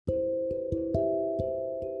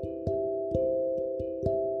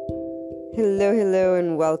Hello,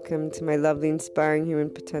 and welcome to my lovely, inspiring human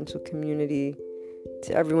potential community.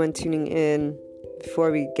 To everyone tuning in,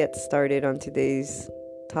 before we get started on today's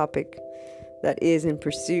topic, that is in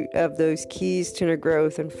pursuit of those keys to inner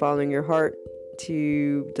growth and following your heart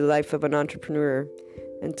to the life of an entrepreneur,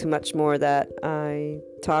 and to much more that I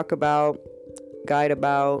talk about, guide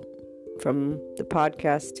about, from the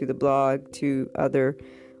podcast to the blog to other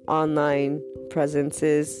online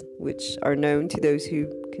presences which are known to those who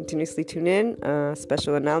continuously tune in.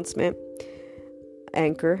 Special announcement: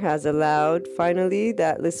 Anchor has allowed finally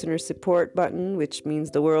that listener support button, which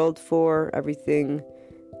means the world for everything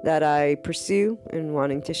that I pursue and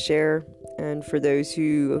wanting to share, and for those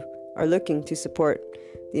who are looking to support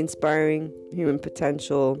the inspiring human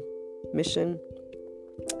potential mission,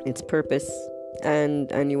 its purpose,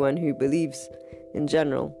 and anyone who believes in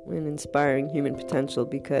general in inspiring human potential,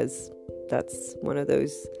 because that's one of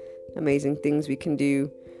those amazing things we can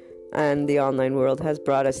do, and the online world has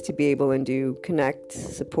brought us to be able and do connect,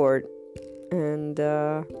 support, and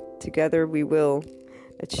together we will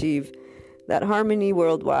achieve that harmony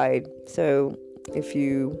worldwide. So if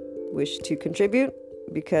you wish to contribute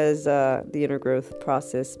because the inner growth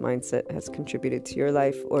process mindset has contributed to your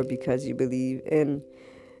life, or because you believe in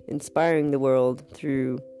inspiring the world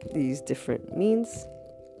through these different means,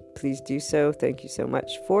 please do so. Thank you so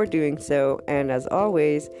much for doing so. And as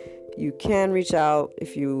always, you can reach out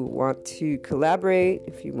if you want to collaborate,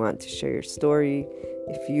 if you want to share your story,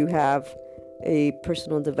 if you have a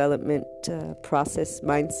personal development process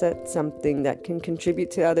mindset, something that can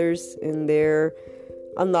contribute to others in their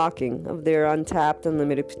unlocking of their untapped,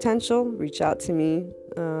 unlimited potential. Reach out to me.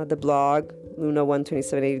 The blog,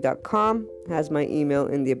 luna12780.com, has my email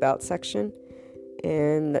in the About section.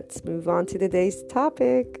 And let's move on to today's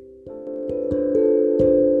topic.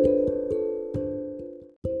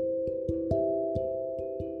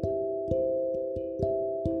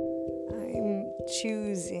 I'm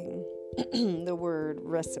choosing the word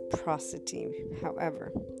reciprocity.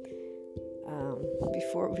 However,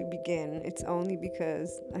 before we begin, it's only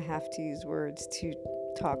because I have to use words to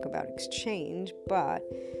talk about exchange, but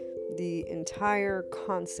the entire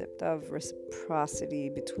concept of reciprocity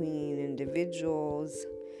between individuals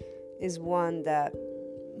is one that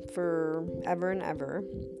forever and ever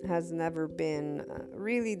has never been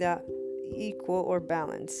really that equal or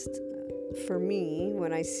balanced. For me,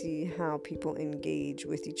 when I see how people engage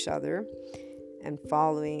with each other and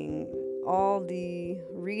following all the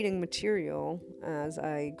reading material as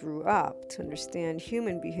I grew up to understand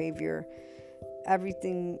human behavior,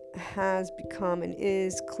 everything has become and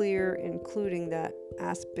is clear, including that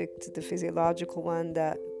aspect, the physiological one,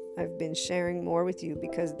 that I've been sharing more with you,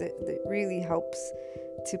 because that really helps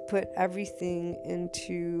to put everything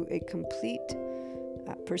into a complete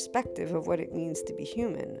perspective of what it means to be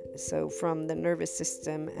human. So from the nervous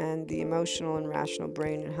system and the emotional and rational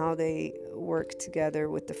brain, and how they work together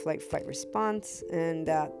with the flight-fight response, and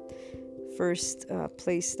that first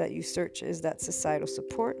place that you search is that societal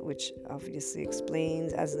support, which obviously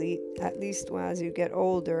explains at least as you get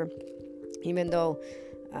older, even though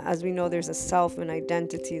as we know there's a self and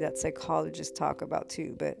identity that psychologists talk about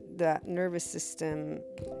too, but that nervous system,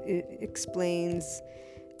 it explains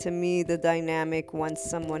to me the dynamic once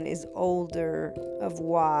someone is older of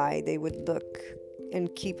why they would look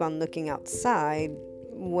and keep on looking outside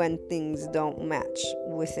when things don't match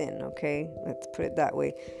within. Okay, let's put it that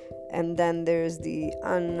way. And then there's the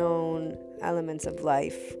unknown elements of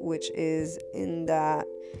life, which is in that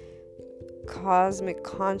cosmic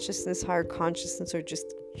consciousness, higher consciousness, or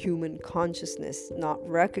just human consciousness, not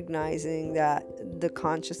recognizing that the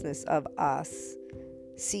consciousness of us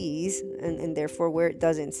sees, and therefore where it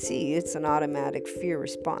doesn't see, it's an automatic fear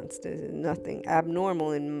response. There's nothing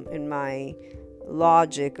abnormal in my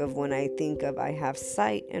logic of when I think of I have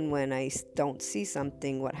sight, and when I don't see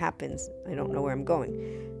something, what happens? I don't know where I'm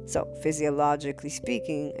going. So physiologically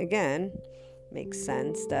speaking, again, makes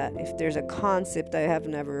sense that if there's a concept I have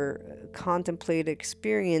never contemplated,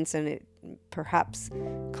 experience, and it perhaps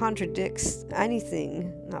contradicts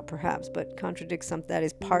anything, not perhaps, but contradicts something that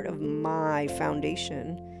is part of my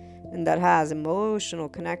foundation, and that has emotional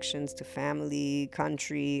connections to family,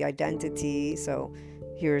 country, identity. So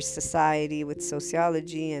here's society with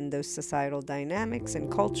sociology and those societal dynamics,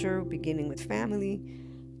 and culture beginning with family,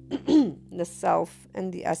 the self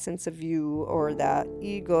and the essence of you, or that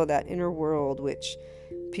ego, that inner world, which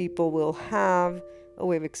people will have a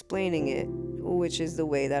way of explaining it, which is the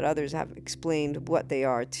way that others have explained what they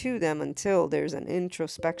are to them, until there's an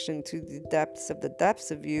introspection to the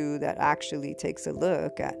depths of you that actually takes a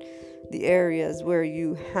look at the areas where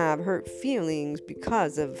you have hurt feelings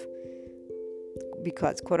because of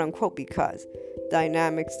quote unquote, because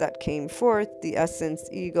dynamics that came forth, the essence,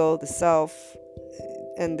 ego, the self.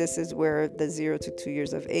 And this is where the 0 to 2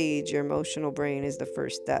 years of age, your emotional brain is the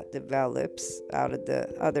first that develops out of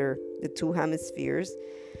the two hemispheres.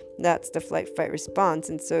 That's the flight fight response.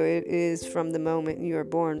 And so it is from the moment you are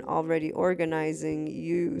born already organizing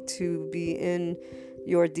you to be in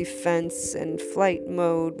your defense and flight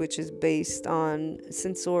mode, which is based on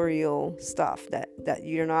sensorial stuff that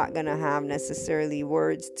you're not going to have necessarily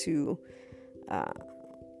words to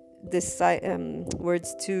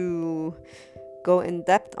words to go in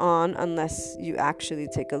depth on unless you actually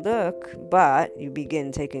take a look. But you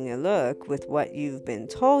begin taking a look with what you've been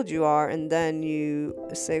told you are, and then you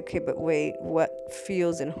say, okay, but wait, what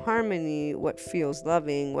feels in harmony, what feels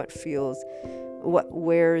loving,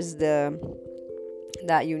 where's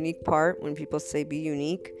that unique part? When people say be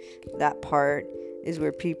unique, that part is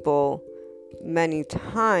where people many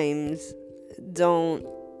times don't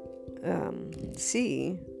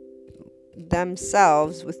see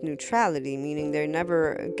themselves with neutrality, meaning they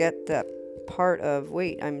never get that part of,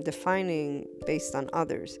 wait, I'm defining based on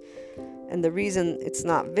others. And the reason it's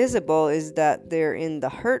not visible is that they're in the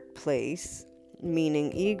hurt place,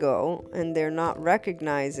 meaning ego, and they're not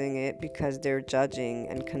recognizing it because they're judging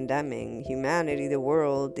and condemning humanity, the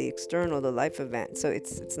world, the external, the life event. So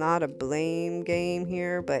it's not a blame game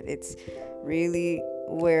here, but it's really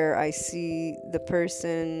where I see the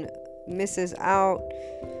person misses out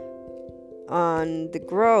on the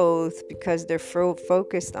growth because they're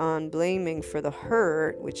focused on blaming for the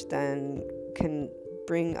hurt, which then can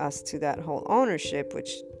bring us to that whole ownership,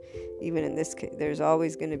 which even in this case, there's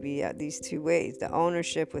always going to be these two ways. The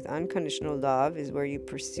ownership with unconditional love is where you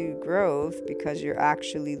pursue growth because you're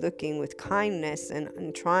actually looking with kindness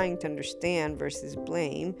and trying to understand versus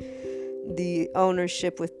blame. The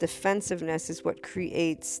ownership with defensiveness is what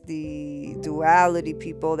creates the duality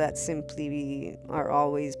people that simply are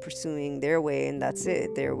always pursuing their way, and that's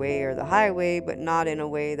it, their way or the highway, but not in a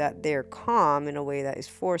way that they're calm, in a way that is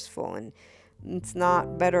forceful. And it's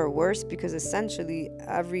not better or worse, because essentially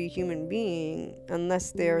every human being,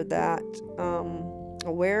 unless they're that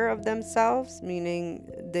aware of themselves, meaning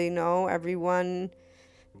they know everyone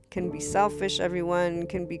can be selfish, everyone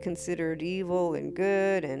can be considered evil and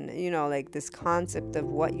good, and like this concept of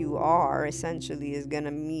what you are essentially is going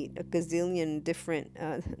to meet a gazillion different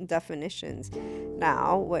definitions.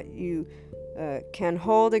 Now what you can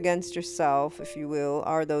hold against yourself, if you will,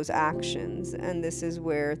 are those actions, and this is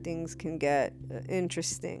where things can get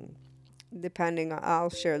interesting. I'll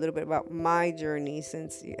share a little bit about my journey,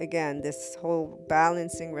 since again this whole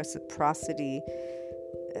balancing reciprocity,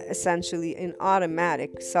 essentially in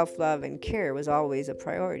automatic, self-love and care was always a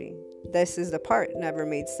priority. This is the part never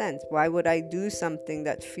made sense. Why would I do something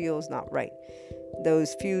that feels not right?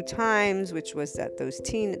 Those few times, which was that the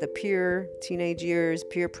teenage years,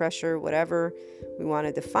 peer pressure, whatever we want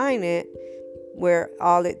to define it, where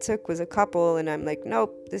all it took was a couple, and I'm like,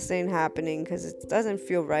 nope, this ain't happening because it doesn't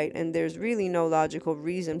feel right, and there's really no logical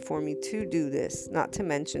reason for me to do this. Not to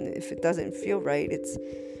mention, if it doesn't feel right,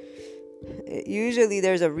 usually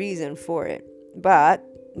there's a reason for it. But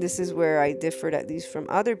this is where I differed, at least from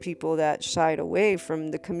other people that shied away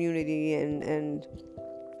from the community and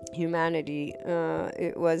humanity.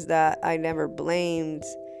 It was that I never blamed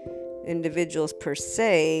individuals per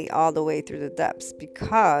se all the way through the depths,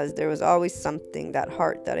 because there was always something, that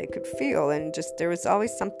heart that I could feel, and just there was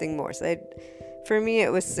always something more. So for me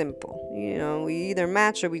it was simple, we either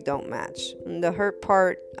match or we don't match. And the hurt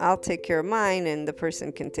part, I'll take care of mine and the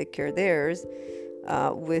person can take care of theirs,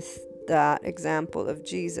 with that example of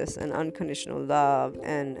Jesus and unconditional love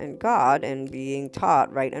and God, and being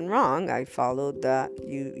taught right and wrong. I followed that.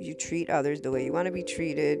 You treat others the way you want to be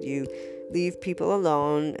treated. You leave people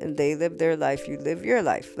alone and they live their life, you live your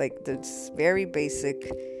life. Like this very basic,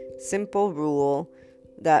 simple rule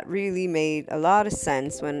that really made a lot of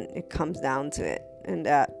sense when it comes down to it, and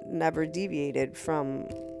that never deviated from.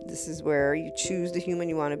 This is where you choose the human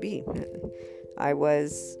you want to be. I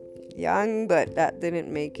was young, but that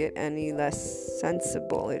didn't make it any less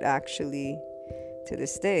sensible. It actually, to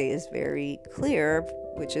this day, is very clear,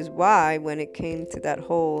 which is why when it came to that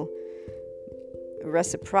whole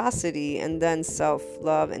reciprocity and then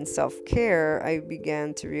self-love and self-care, I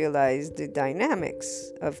began to realize the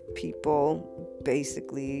dynamics of people,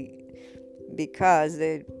 basically, because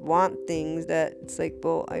they want things that it's like,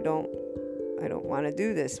 well, I don't want to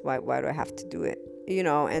do this. Why do I have to do it?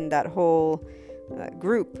 And that whole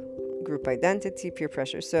group identity, peer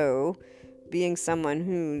pressure. So being someone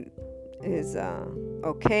who is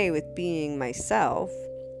okay with being myself,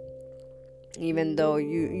 even though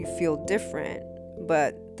you feel different,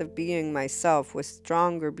 but the being myself was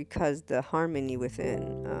stronger because the harmony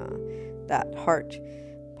within that heart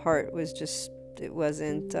part was just, it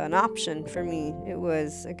wasn't an option for me. It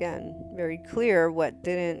was, again, very clear what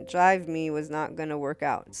didn't drive me was not going to work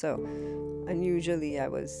out. So unusually I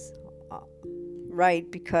was right,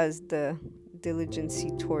 because the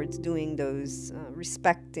diligency towards doing those,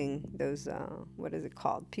 respecting those, what is it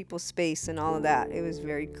called, people space and all of that, it was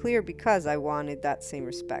very clear because I wanted that same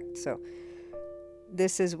respect. So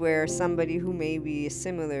this is where somebody who may be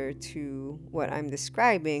similar to what I'm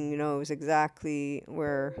describing knows exactly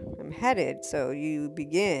where I'm headed. So you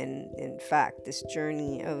begin, in fact, this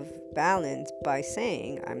journey of balance by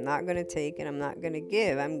saying, I'm not going to take and I'm not going to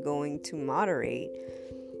give. I'm going to moderate,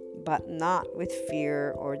 but not with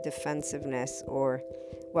fear or defensiveness or,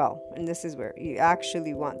 well, and this is where you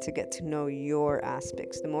actually want to get to know your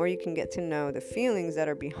aspects. The more you can get to know the feelings that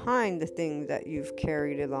are behind the things that you've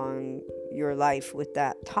carried along your life with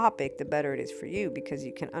that topic, the better it is for you, because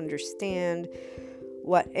you can understand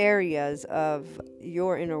what areas of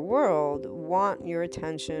your inner world want your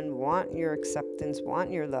attention, want your acceptance,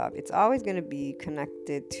 want your love. It's always going to be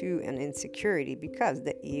connected to an insecurity, because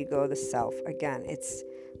the ego, the self, again, it's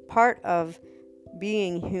part of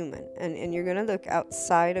being human, and you're going to look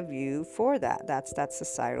outside of you for that. That's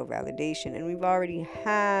societal validation, and we've already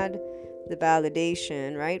had the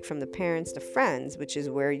validation, right, from the parents to friends, which is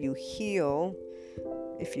where you heal,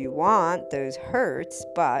 if you want, those hurts.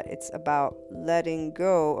 But it's about letting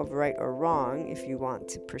go of right or wrong if you want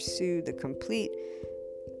to pursue the complete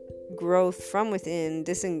growth from within,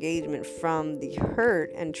 disengagement from the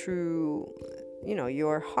hurt, and true,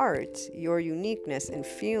 your heart, your uniqueness, and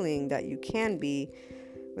feeling that you can be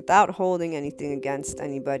without holding anything against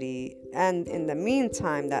anybody. And in the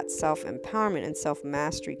meantime, that self-empowerment and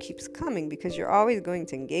self-mastery keeps coming, because you're always going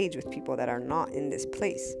to engage with people that are not in this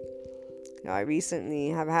place. Now, I recently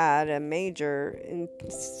have had a major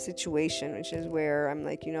situation, which is where I'm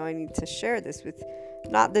like, I need to share this with,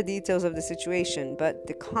 not the details of the situation, but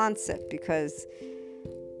the concept, because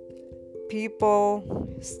people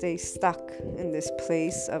stay stuck in this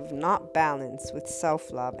place of not balance with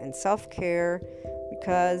self-love and self-care,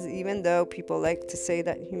 because even though people like to say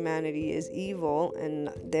that humanity is evil, and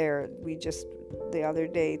we just the other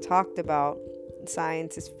day talked about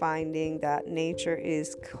science is finding that nature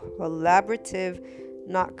is collaborative,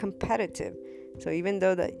 not competitive. So even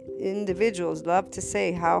though the individuals love to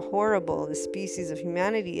say how horrible the species of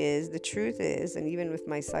humanity is, the truth is, and even with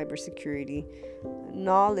my cybersecurity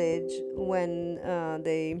knowledge, when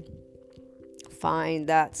they find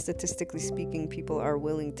that statistically speaking people are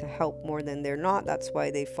willing to help more than they're not, that's why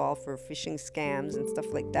they fall for phishing scams and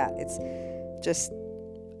stuff like that. It's just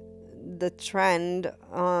the trend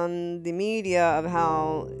on the media of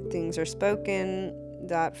how things are spoken.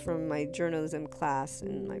 That from my journalism class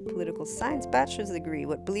and my political science bachelor's degree,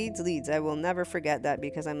 what bleeds leads. I will never forget that,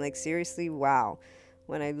 because I'm like, seriously, wow.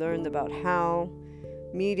 When I learned about how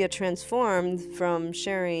media transformed from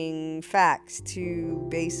sharing facts to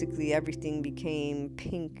basically everything became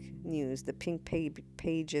pink news, the pink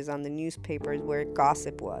pages on the newspapers where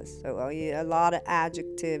gossip was. So a lot of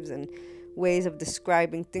adjectives and ways of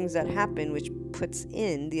describing things that happen, which puts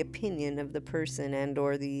in the opinion of the person and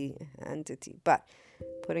or the entity. But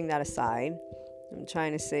putting that aside, I'm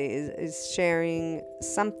trying to say is sharing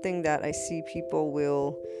something that I see people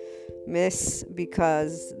will miss,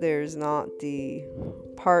 because there's not the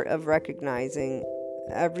part of recognizing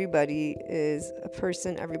everybody is a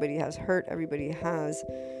person, everybody has hurt, everybody has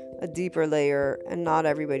a deeper layer, and not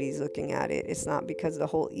everybody's looking at it. It's not because the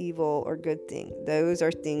whole evil or good thing. Those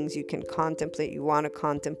are things you can contemplate, you want to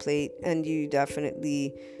contemplate, and you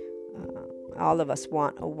definitely, all of us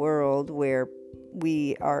want a world where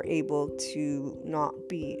we are able to not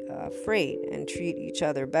be afraid and treat each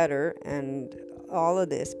other better and all of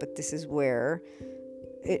this. But this is where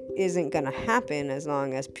it isn't going to happen as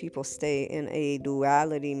long as people stay in a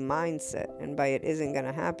duality mindset. And by it isn't going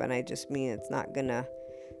to happen, I just mean it's not going to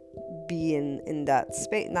be in that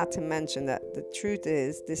space. Not to mention that the truth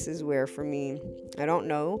is, this is where for me, I don't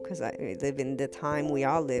know, because I live in the time we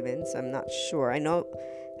all live in, so I'm not sure. I know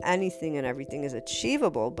anything and everything is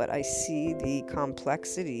achievable, but I see the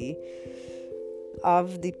complexity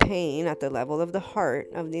of the pain at the level of the heart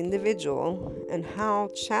of the individual, and how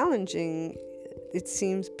challenging it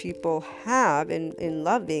seems people have in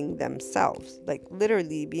loving themselves, like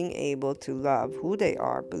literally being able to love who they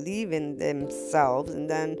are, believe in themselves, and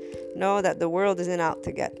then know that the world isn't out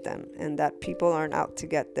to get them, and that people aren't out to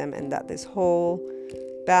get them, and that this whole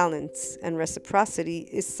balance and reciprocity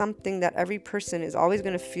is something that every person is always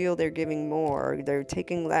going to feel they're giving more, or they're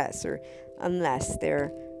taking less, or unless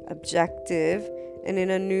they're objective and in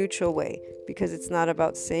a neutral way, because it's not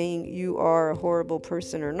about saying you are a horrible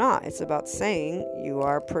person or not. It's about saying you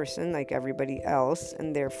are a person like everybody else,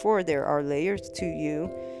 and therefore there are layers to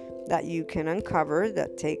you that you can uncover,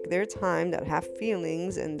 that take their time, that have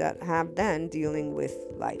feelings, and that have then dealing with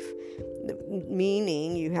life.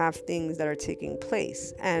 Meaning you have things that are taking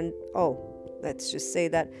place. And let's just say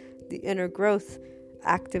that the inner growth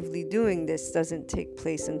actively doing this doesn't take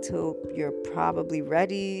place until you're probably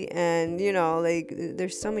ready. And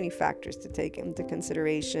there's so many factors to take into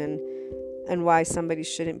consideration, and why somebody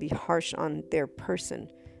shouldn't be harsh on their person,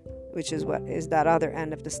 which is what is that other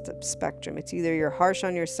end of the spectrum. It's either you're harsh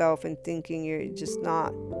on yourself and thinking you're just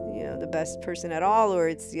not the best person at all, or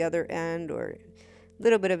it's the other end, or a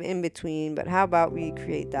little bit of in between. But how about we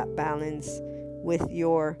create that balance with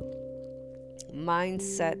your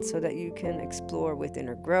mindset so that you can explore with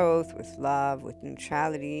inner growth, with love, with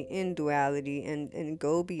neutrality, in duality, and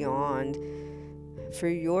go beyond for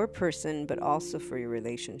your person, but also for your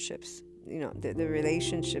relationships. The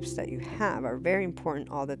relationships that you have are very important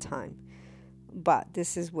all the time. But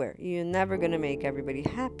this is where you're never going to make everybody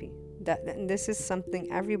happy. And this is something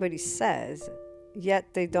everybody says,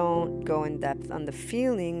 yet they don't go in depth on the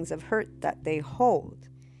feelings of hurt that they hold,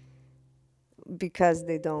 because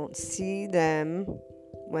they don't see them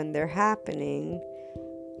when they're happening,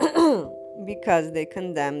 because they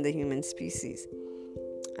condemn the human species.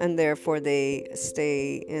 And therefore they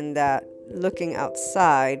stay in that looking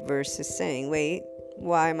outside versus saying, wait,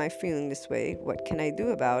 why am I feeling this way? What can I do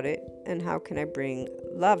about it? And how can I bring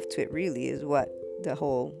love to it, really, is what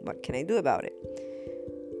can I do about it?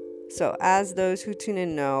 So as those who tune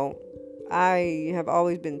in know, I have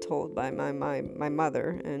always been told by my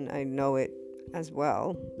mother, and I know it as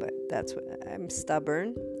well, but that's what I'm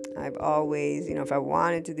stubborn. I've always, if I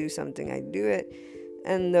wanted to do something, I'd do it,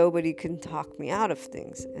 and nobody can talk me out of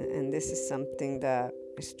things. And this is something that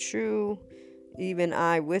is true. Even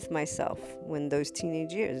I with myself, when those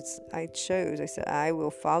teenage years, I said, I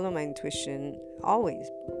will follow my intuition always.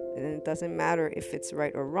 And it doesn't matter if it's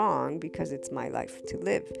right or wrong, because it's my life to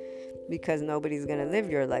live, because nobody's going to live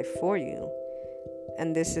your life for you.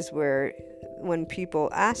 And this is where, when people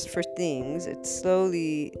asked for things, it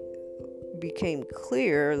slowly became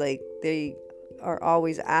clear, like they are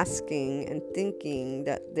always asking and thinking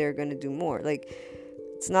that they're going to do more. Like,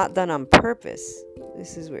 it's not done on purpose.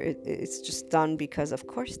 This is where it's just done because, of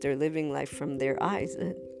course, they're living life from their eyes.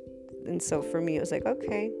 And so for me, it was like,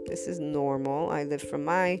 okay, this is normal. I live from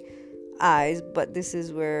my eyes, but this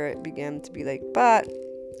is where it began to be like, but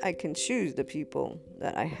I can choose the people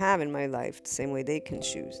that I have in my life the same way they can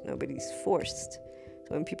choose. Nobody's forced.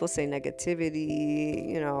 So when people say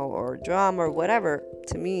negativity, or drama or whatever,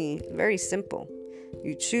 to me, very simple.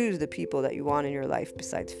 You choose the people that you want in your life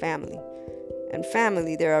besides family. And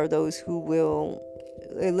family, there are those who will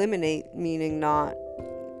eliminate, meaning not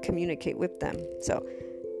communicate with them. So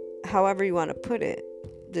however you want to put it,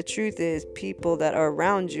 the truth is people that are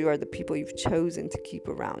around you are the people you've chosen to keep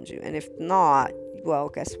around you. And if not, well,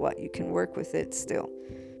 guess what? You can work with it still.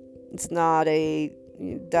 It's not a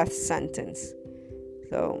death sentence.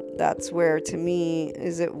 So that's where, to me,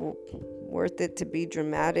 is it worth it to be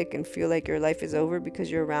dramatic and feel like your life is over because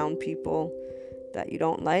you're around people that you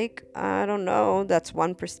don't like? I don't know. That's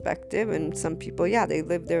one perspective. And some people, they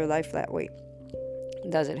live their life that way.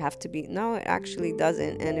 Does it have to be? No, it actually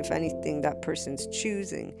doesn't. And if anything, that person's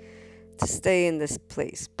choosing to stay in this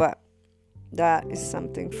place. But that is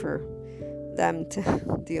something for them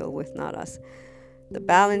to deal with, not us. The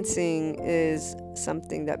balancing is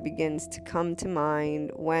something that begins to come to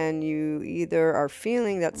mind when you either are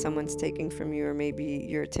feeling that someone's taking from you, or maybe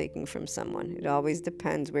you're taking from someone. It always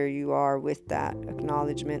depends where you are with that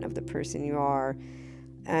acknowledgement of the person you are,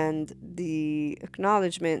 and the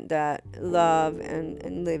acknowledgement that love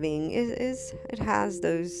and living is it has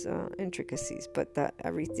those intricacies, but that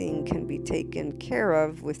everything can be taken care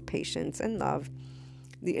of with patience and love.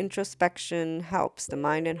 The introspection helps. The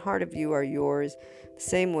mind and heart of you are yours. The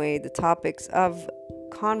same way the topics of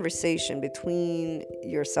conversation between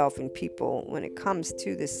yourself and people, when it comes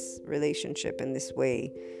to this relationship in this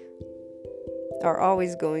way, are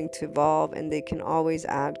always going to evolve, and they can always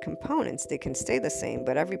add components. They can stay the same,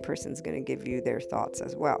 but every person's going to give you their thoughts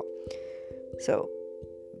as well. So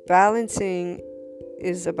balancing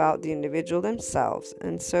is about the individual themselves,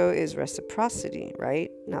 and so is reciprocity, right?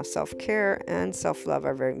 Now, self-care and self-love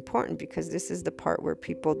are very important, because this is the part where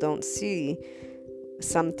people don't see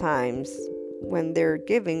sometimes when they're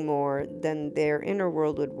giving more than their inner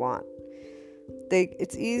world would want.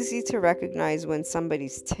 It's easy to recognize when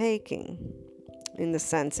somebody's taking, in the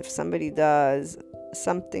sense, if somebody does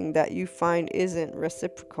something that you find isn't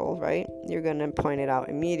reciprocal, right? You're going to point it out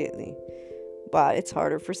immediately. But it's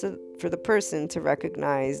harder for the person to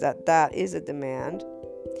recognize that that is a demand,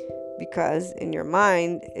 because in your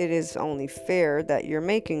mind, it is only fair that you're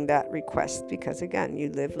making that request, because again, you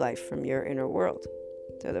live life from your inner world.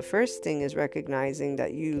 So the first thing is recognizing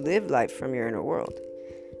that you live life from your inner world.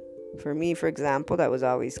 For me, for example, that was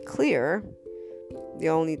always clear. The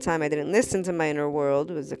only time I didn't listen to my inner world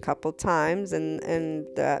was a couple times, and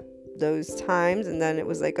that those times, and then it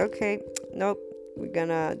was like, okay, nope, we're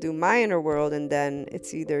gonna do my inner world, and then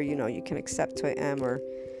it's either, you can accept who I am, or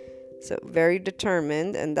so very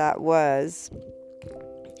determined, and that was,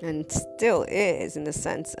 and still is, in the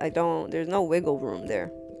sense, there's no wiggle room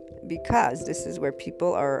there, because this is where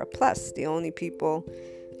people are a plus. The only people,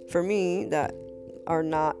 for me, that are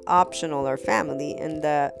not optional are family, and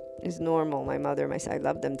that is normal. My mother, I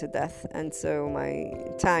love them to death, and so my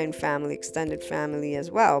Italian family, extended family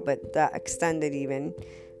as well, but that extended, even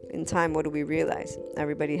in time, what do we realize?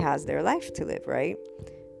 Everybody has their life to live, right?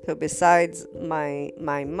 So besides my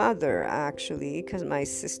mother, actually, because my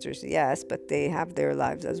sisters, yes, but they have their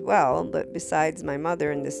lives as well. But besides my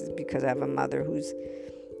mother, and this is because I have a mother who's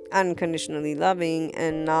unconditionally loving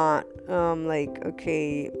and not like,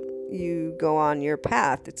 okay, you go on your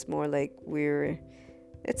path. It's more like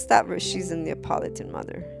it's that she's a Neapolitan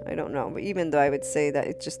mother. I don't know. But even though I would say that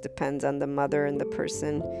it just depends on the mother and the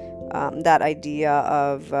person, that idea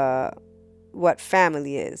of what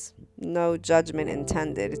family is. No judgment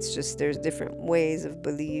intended. It's just there's different ways of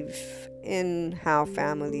belief in how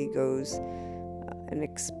family goes and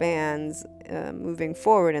expands moving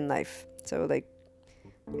forward in life. So like,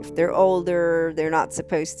 if they're older, they're not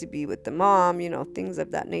supposed to be with the mom, things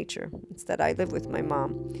of that nature. Instead, I live with my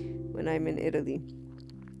mom when I'm in Italy,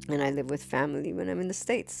 and I live with family when I'm in the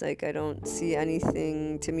States. Like, I don't see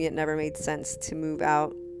anything, to me it never made sense to move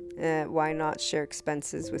out. Why not share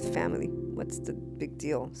expenses with family? What's the big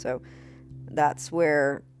deal? So that's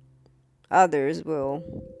where others will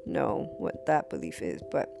know what that belief is.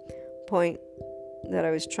 But point that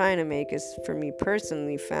I was trying to make is, for me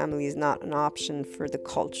personally, family is not an option for the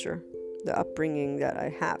culture, the upbringing that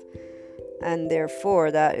I have. And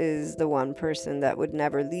therefore, that is the one person that would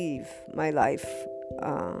never leave my life,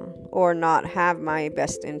 or not have my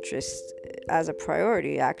best interest as a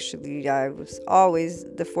priority. Actually, I was always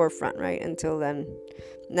the forefront, right? Until then.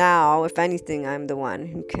 Now, if anything, I'm the one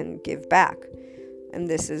who can give back. And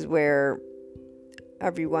this is where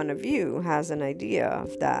every one of you has an idea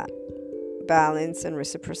of that balance and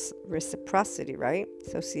reciprocity, right?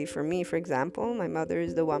 So see, for me, for example, my mother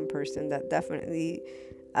is the one person that definitely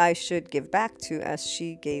I should give back to, as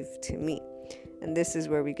she gave to me. And this is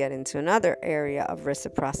where we get into another area of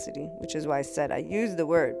reciprocity, which is why I said I use the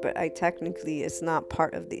word, but it's not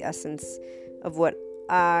part of the essence of what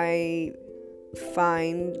I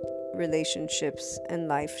find relationships and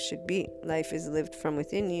life should be. Life is lived from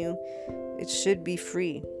within you. It should be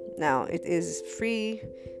free. Now, it is free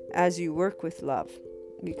as you work with love,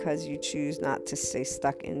 because you choose not to stay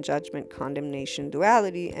stuck in judgment, condemnation,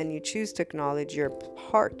 duality, and you choose to acknowledge your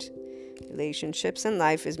part. Relationships and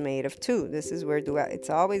life is made of two. This is where it's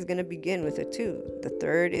always going to begin with a two. The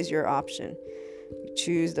third is your option. You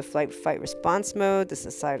choose the flight, fight, response mode, the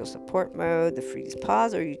societal support mode, the freeze,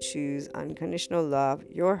 pause, or you choose unconditional love,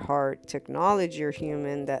 your heart, to acknowledge you're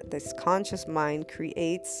human, that this conscious mind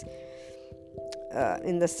creates,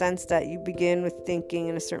 in the sense that you begin with thinking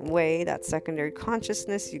in a certain way, that secondary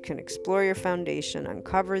consciousness. You can explore your foundation,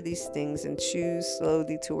 uncover these things, and choose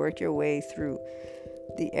slowly to work your way through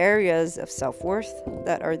the areas of self-worth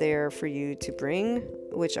that are there for you to bring,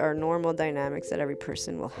 which are normal dynamics that every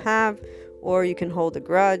person will have. Or you can hold a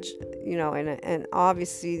grudge, and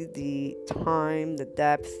obviously the time, the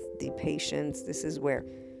depth, the patience. This is where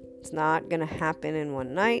it's not going to happen in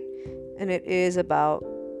one night, and it is about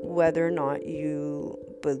whether or not you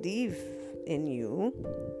believe in you,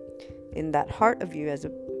 in that heart of you as a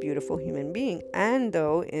beautiful human being, and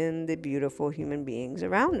though in the beautiful human beings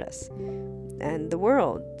around us and the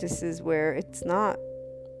world. This is where it's not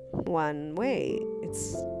one way,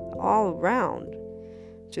 it's all around,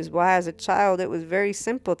 which is why as a child it was very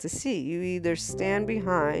simple to see. You either stand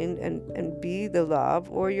behind and be the love,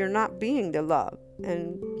 or you're not being the love.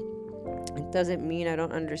 And it doesn't mean I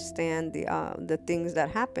don't understand the things that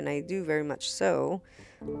happen. I do, very much so.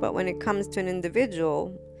 But when it comes to an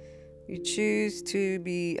individual, you choose to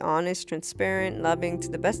be honest, transparent, loving to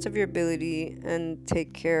the best of your ability, and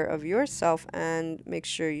take care of yourself and make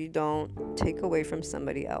sure you don't take away from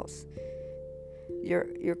somebody else.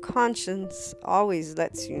 Your conscience always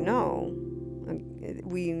lets you know.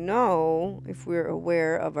 We know if we're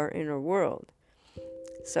aware of our inner world.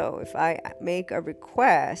 So if I make a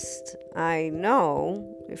request, I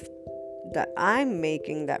know if that I'm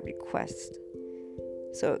making that request.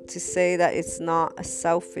 So to say that it's not a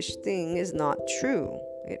selfish thing is not true.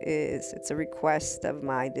 It is. It's a request of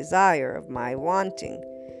my desire, of my wanting.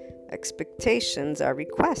 Expectations are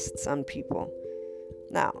requests on people.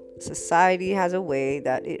 Now, society has a way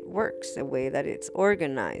that it works, a way that it's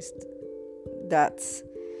organized. That's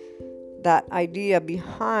that idea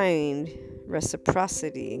behind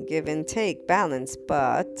reciprocity, give and take, balance,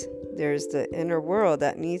 but there's the inner world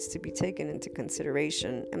that needs to be taken into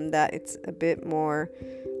consideration, and that it's a bit more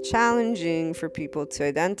challenging for people to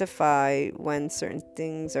identify when certain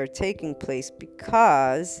things are taking place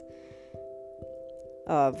because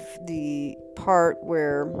of the part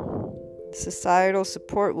where societal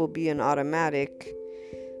support will be an automatic.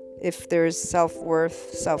 If there's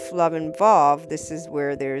self-worth, self-love involved, this is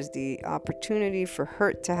where there's the opportunity for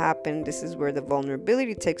hurt to happen. This is where the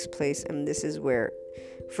vulnerability takes place. And this is where,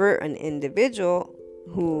 for an individual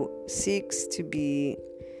who seeks to be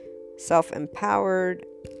self-empowered,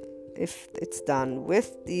 if it's done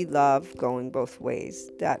with the love going both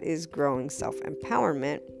ways, that is growing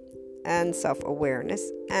self-empowerment and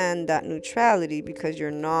self-awareness and that neutrality, because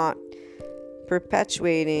you're not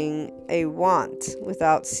perpetuating a want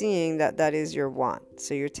without seeing that that is your want.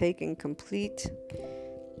 So you're taking complete,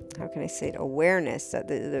 how can I say it, awareness that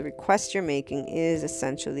the request you're making is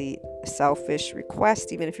essentially a selfish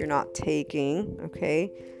request, even if you're not taking, okay?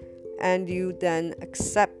 And you then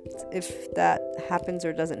accept if that happens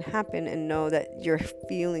or doesn't happen, and know that your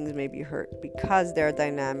feelings may be hurt because there are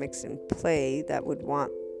dynamics in play that would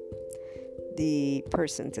want the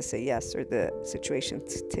person to say yes or the situation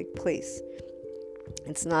to take place.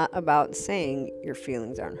 It's not about saying your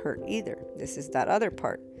feelings aren't hurt either. This is that other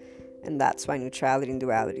part. And that's why neutrality and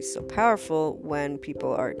duality is so powerful when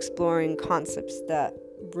people are exploring concepts that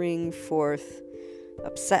bring forth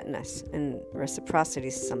upsetness. And reciprocity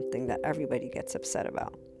is something that everybody gets upset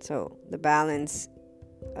about. So the balance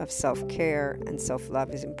of self-care and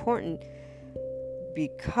self-love is important,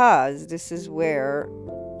 because this is where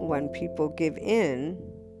when people give in,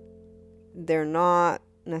 they're not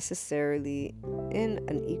necessarily in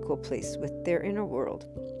an equal place with their inner world,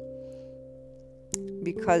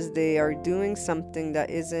 because they are doing something that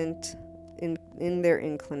isn't in their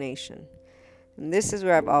inclination. And this is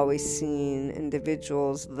where I've always seen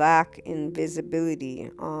individuals lack invisibility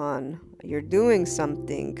on, you're doing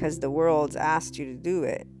something because the world's asked you to do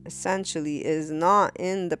it, essentially is not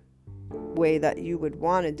in the way that you would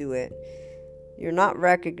want to do it. You're not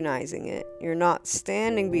recognizing it. You're not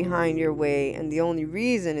standing behind your way. And the only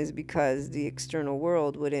reason is because the external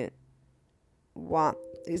world wouldn't want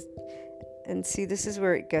is. And see, this is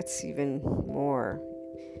where it gets even more,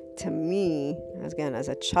 to me, again, as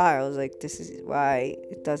a child, like, this is why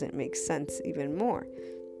it doesn't make sense even more.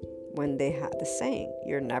 When they had the saying,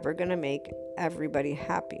 you're never going to make everybody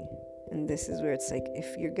happy. And this is where it's like,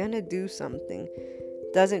 if you're going to do something,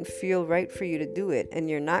 doesn't feel right for you to do it, and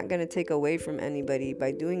you're not going to take away from anybody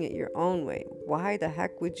by doing it your own way, why the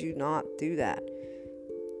heck would you not do that?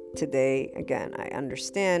 Today, again, I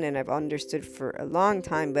understand, and I've understood for a long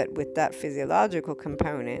time, but with that physiological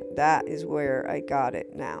component, that is where I got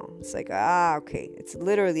it now. It's like, okay, it's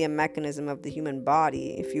literally a mechanism of the human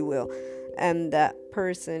body, if you will, and that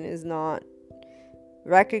person is not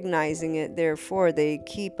recognizing it. Therefore, they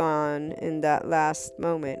keep on in that last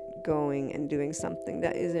moment going and doing something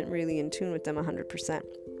that isn't really in tune with them 100%.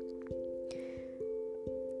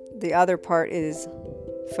 The other part is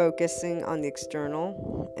focusing on the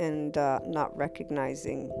external and not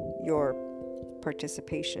recognizing your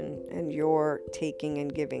participation and your taking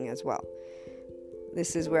and giving as well.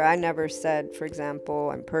 This is where I never said, for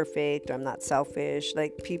example, I'm perfect or I'm not selfish.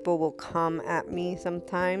 Like, people will come at me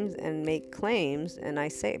sometimes and make claims, and I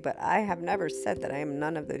say, but I have never said that I am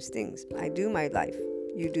none of those things. I do my life.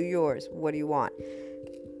 You do yours. What do you want?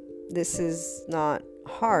 This is not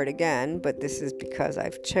hard, again, but this is because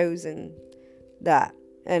I've chosen that.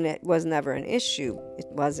 And it was never an issue. It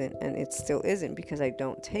wasn't, and it still isn't, because I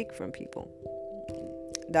don't take from people.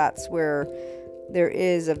 That's where there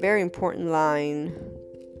is a very important line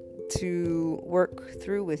to work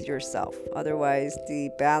through with yourself. Otherwise,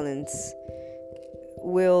 the balance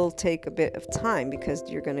will take a bit of time, because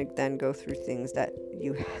you're going to then go through things that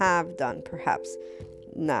you have done, perhaps.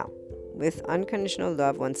 Now, with unconditional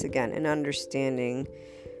love, once again, and understanding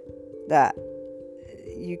that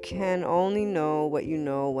you can only know what you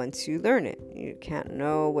know once you learn it. You can't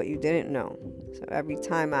know what you didn't know. So every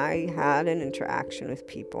time I had an interaction with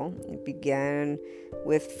people, it began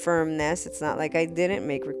with firmness. It's not like I didn't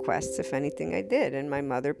make requests. If anything, I did. And my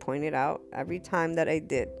mother pointed out every time that I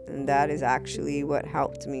did. And that is actually what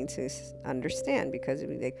helped me to understand, because it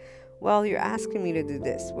would be like, well, you're asking me to do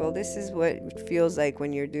this. Well, this is what it feels like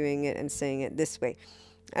when you're doing it and saying it this way.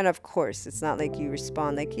 And of course, it's not like you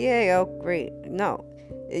respond like, yay, oh, great. No.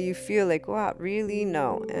 You feel like, wow, really?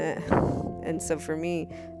 No. And so for me,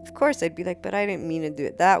 of course, I'd be like, but I didn't mean to do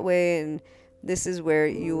it that way. And this is where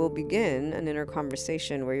you will begin an inner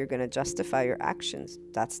conversation where you're going to justify your actions.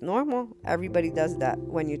 That's normal. Everybody does that.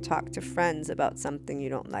 When you talk to friends about something you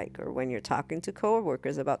don't like, or when you're talking to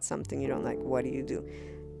coworkers about something you don't like, what do?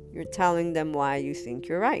 You're telling them why you think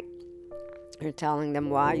you're right. You're telling them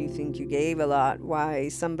why you think you gave a lot, why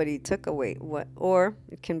somebody took away what, or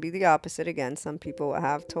it can be the opposite again. Some people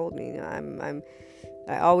have told me,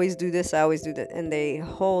 I always do this, I always do that, and they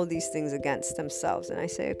hold these things against themselves. And I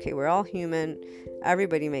say, okay, we're all human.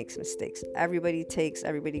 Everybody makes mistakes. Everybody takes,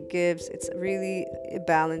 everybody gives. It's really a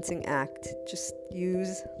balancing act. Just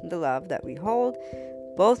use the love that we hold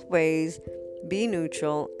both ways. Be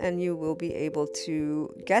neutral, and you will be able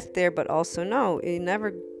to get there, but also know you're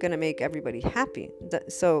never going to make everybody happy.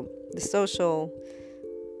 So the societal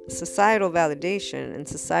validation and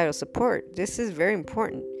societal support, this is very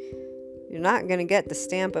important. You're not going to get the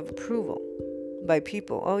stamp of approval by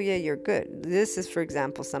people. Oh yeah, you're good. This is, for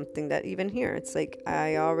example, something that even here, it's like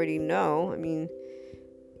I already know. I mean,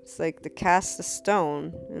 it's like the cast a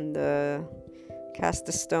stone in the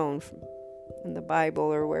Bible,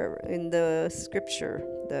 or wherever in the scripture,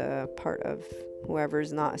 the part of whoever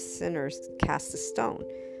is not a sinner cast a stone.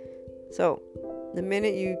 So the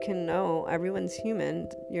minute you can know everyone's human,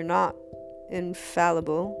 you're not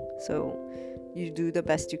infallible, so you do the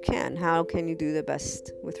best you can. How can you do the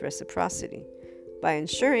best with reciprocity? By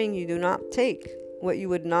ensuring you do not take what you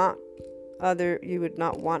would not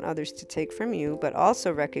want others to take from you, but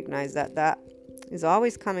also recognize that is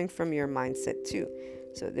always coming from your mindset too.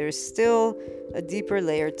 So there's still a deeper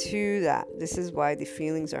layer to that. This is why the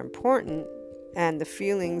feelings are important, and the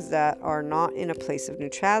feelings that are not in a place of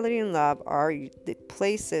neutrality and love are the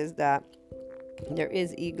places that there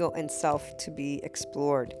is ego and self to be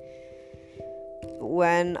explored.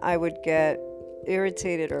 When I would get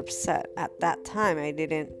irritated or upset at that time, I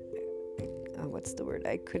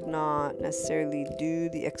could not necessarily do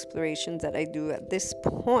the explorations that I do at this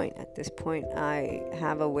point. At this point, I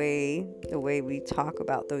have the way we talk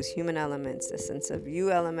about those human elements, the sense of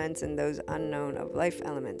you elements, and those unknown of life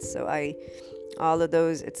elements. So all of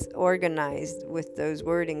those, it's organized with those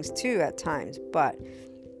wordings too at times. But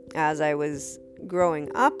as I was growing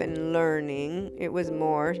up and learning, it was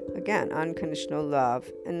more, again, unconditional love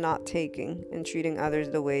and not taking and treating others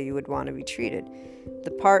the way you would want to be treated. The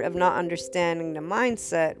part of not understanding the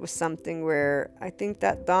mindset was something where I think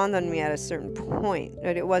that dawned on me at a certain point,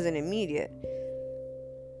 that it wasn't immediate.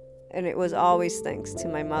 And it was always thanks to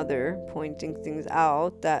my mother pointing things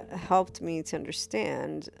out that helped me to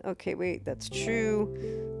understand, okay, wait, that's true.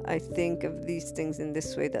 I think of these things in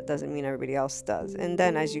this way. That doesn't mean everybody else does. And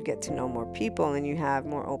then as you get to know more people and you have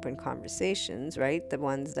more open conversations, right, the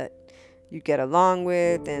ones that you get along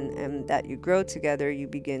with and that you grow together, you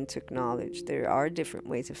begin to acknowledge there are different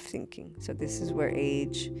ways of thinking. So this is where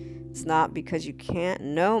age, it's not because you can't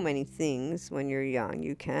know many things when you're young.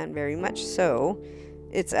 You can, very much so.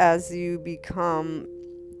 It's as you become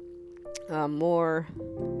more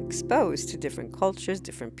exposed to different cultures,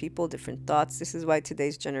 different people, different thoughts. This is why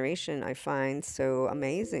today's generation I find so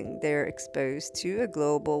amazing. They're exposed to a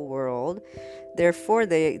global world. Therefore,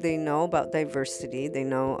 they know about diversity. They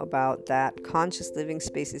know about that conscious living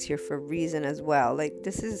space is here for a reason as well. Like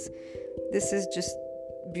this is just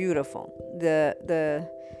beautiful. The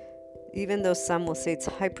even though some will say it's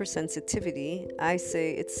hypersensitivity, I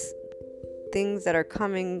say it's things that are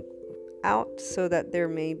coming out so that there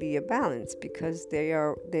may be a balance, because they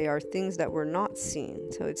are things that were not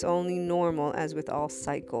seen. So it's only normal, as with all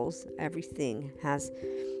cycles, everything has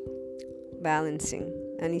balancing,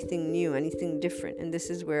 anything new, anything different. And this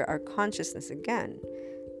is where our consciousness, again,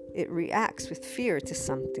 it reacts with fear to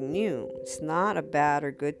something new. It's not a bad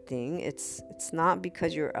or good thing. It's not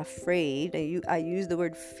because you're afraid. I use the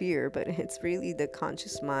word fear, but it's really the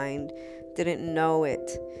conscious mind didn't know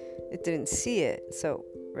it. It didn't see it. So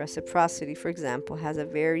reciprocity, for example, has a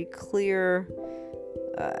very clear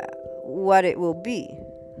what it will be,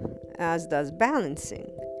 as does balancing.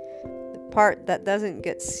 The part that doesn't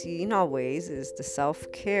get seen always is the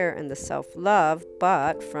self-care and the self-love,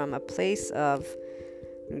 but from a place of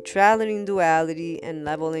neutrality and duality and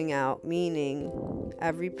leveling out, meaning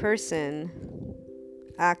every person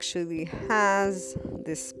actually has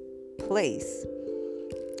this place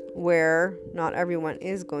where not everyone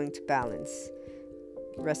is going to balance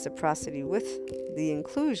reciprocity with the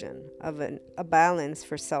inclusion of a balance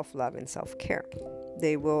for self-love and self-care.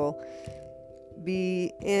 They will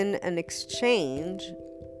be in an exchange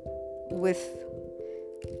with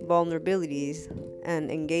vulnerabilities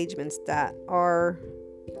and engagements that are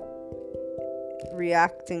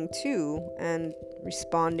reacting to and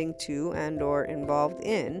responding to and or involved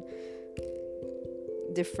in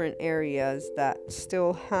different areas that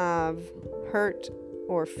still have hurt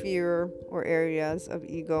or fear or areas of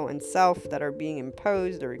ego and self that are being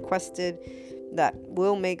imposed or requested that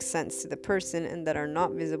will make sense to the person and that are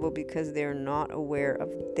not visible because they're not aware of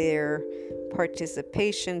their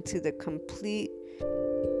participation to the complete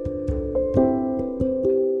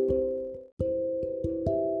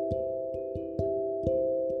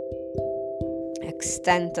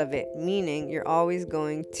extent of it. Meaning you're always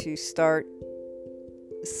going to start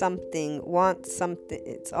something, want something,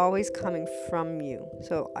 it's always coming from you.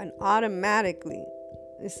 So, and automatically,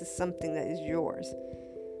 this is something that is yours.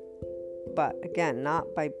 But again,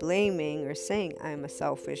 not by blaming or saying I'm a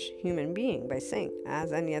selfish human being, by saying,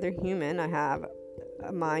 as any other human, I have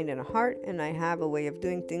a mind and a heart, and I have a way of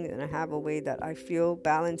doing things, and I have a way that I feel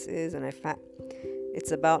balance is, and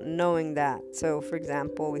it's about knowing that. So, for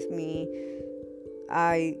example, with me,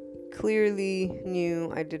 I clearly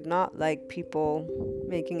knew I did not like people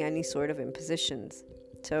making any sort of impositions.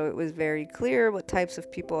 So it was very clear what types of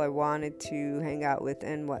people I wanted to hang out with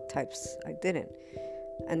and what types I didn't.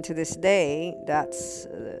 And to this day, it's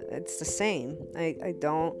the same. I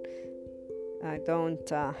don't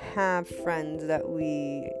have friends that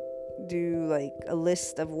we do like a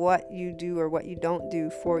list of what you do or what you don't do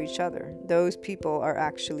for each other. Those people are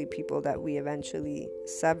actually people that we eventually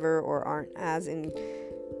sever or aren't as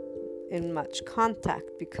in much contact,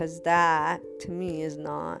 because that to me is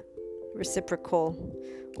not reciprocal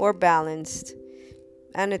or balanced,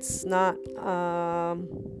 and it's not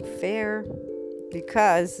fair,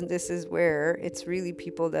 because this is where it's really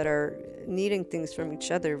people that are needing things from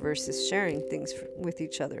each other versus sharing things with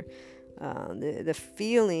each other. The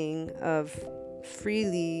feeling of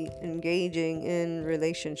freely engaging in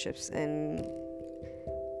relationships and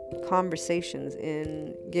conversations,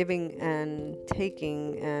 in giving and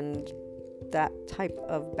taking, and that type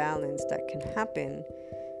of balance that can happen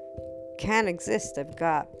can exist. I've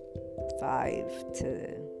got 5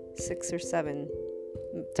 to 6 or 7,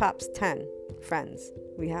 tops 10 friends.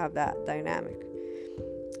 We have that dynamic.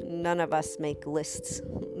 None of us make lists,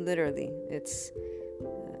 literally. It's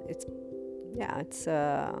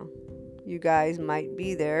you guys might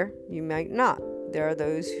be there, you might not. There are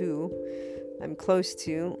those who I'm close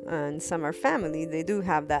to, and some are family. They do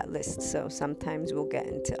have that list. So sometimes we'll get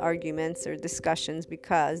into arguments or discussions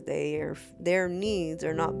because their needs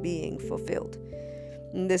are not being fulfilled.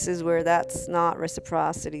 And this is where that's not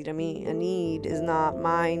reciprocity to me. A need is not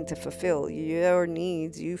mine to fulfill. Your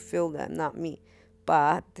needs, you fill them, not me.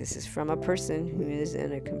 But this is from a person who is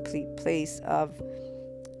in a complete place of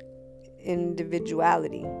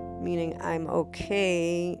individuality, meaning I'm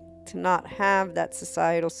okay to not have that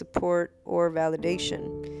societal support or validation,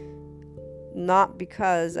 not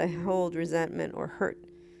because I hold resentment or hurt,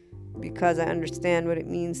 because I understand what it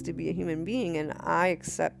means to be a human being, and I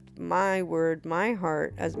accept my word, my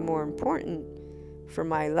heart, as more important for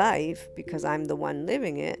my life because I'm the one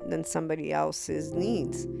living it than somebody else's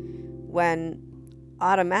needs, when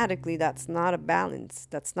automatically that's not a balance.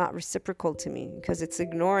 That's not reciprocal to me, because it's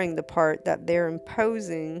ignoring the part that they're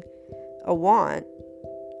imposing a want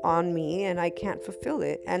on me and I can't fulfill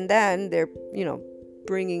it. And then they're,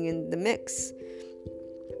 bringing in the mix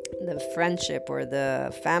the friendship or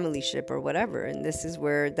the familyship or whatever. And this is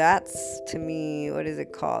where that's, to me, what is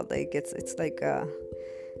it called? Like it's like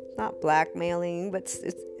not blackmailing, but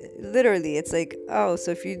it's literally, it's like, oh, so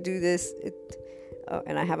if you do this,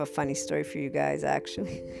 and I have a funny story for you guys,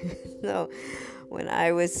 actually. So, when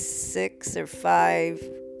I was 6 or 5,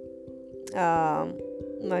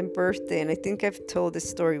 my birthday, and I think I've told this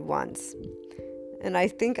story once, and I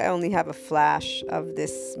think I only have a flash of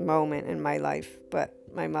this moment in my life, but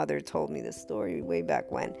my mother told me this story way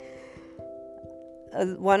back when.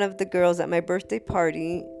 One of the girls at my birthday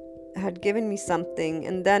party had given me something,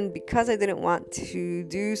 and then because I didn't want to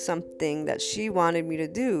do something that she wanted me to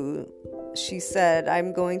do, she said,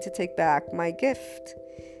 I'm going to take back my gift.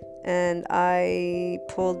 And I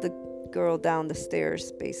pulled the girl down the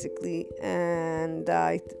stairs, basically, and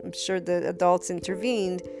I'm sure the adults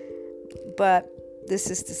intervened, but this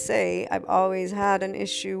is to say, I've always had an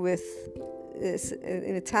issue with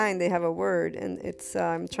in Italian they have a word, and it's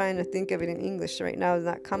I'm trying to think of it in English right now. It's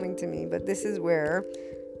not coming to me, but this is where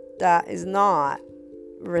that is not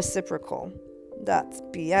reciprocal. That's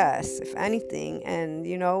BS, if anything. And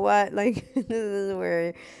you know what? Like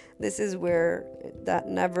this is where that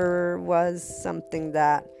never was something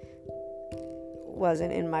that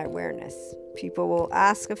wasn't in my awareness. People will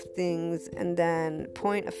ask of things and then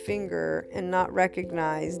point a finger and not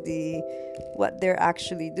recognize what they're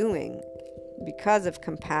actually doing because of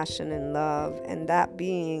compassion and love, and that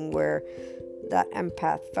being where that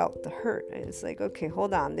empath felt the hurt. And it's like, okay,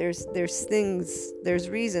 hold on, there's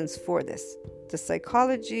reasons for this. The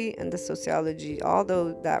psychology and the sociology,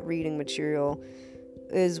 although that reading material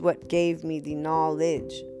is what gave me the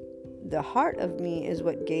knowledge, the heart of me is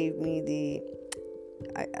what gave me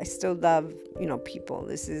I still love, people.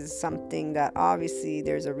 This is something that obviously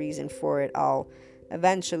there's a reason for it. I'll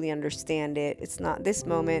eventually understand it. It's not this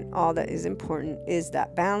moment. All that is important is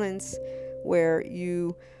that balance where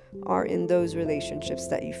you are in those relationships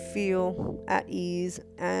that you feel at ease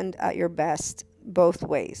and at your best both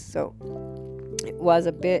ways. So it was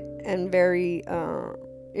a bit and very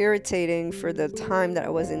irritating for the time that I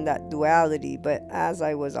was in that duality, but as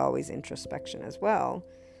I was always introspection as well,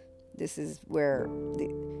 this is where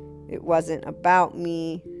it wasn't about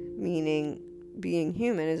me, meaning being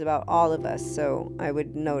human is about all of us. So I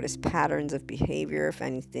would notice patterns of behavior, if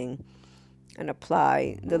anything, and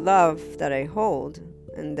apply the love that I hold,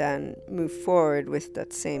 and then move forward with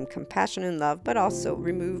that same compassion and love, but also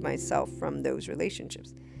remove myself from those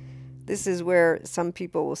relationships. This is where some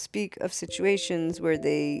people will speak of situations where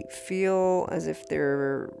they feel as if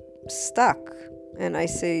they're stuck. And I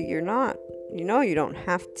say, you're not. You don't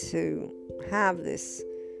have to have this,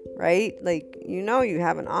 right? Like, you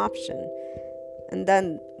have an option. And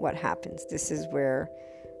then what happens? This is where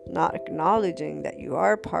not acknowledging that you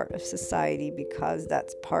are part of society, because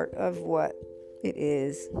that's part of what it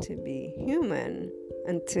is to be human,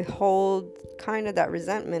 and to hold kind of that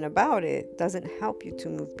resentment about it doesn't help you to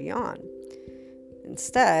move beyond.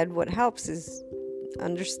 Instead, what helps is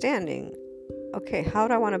understanding, okay, how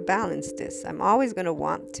do I want to balance this? I'm always going to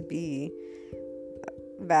want to be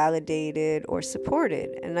validated or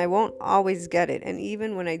supported, and I won't always get it. And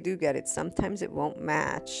even when I do get it, sometimes it won't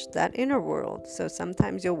match that inner world. So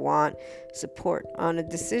sometimes you'll want support on a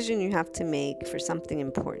decision you have to make for something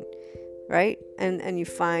important, right? And you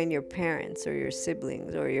find your parents or your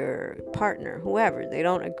siblings or your partner, whoever, they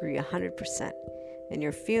don't agree 100%, and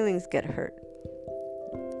your feelings get hurt.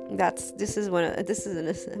 This is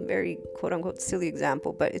a very quote unquote silly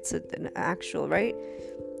example, but it's an actual, right?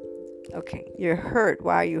 Okay, you're hurt.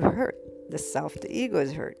 Why are you hurt? The ego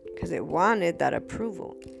is hurt because it wanted that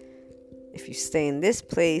approval. If you stay in this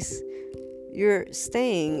place, you're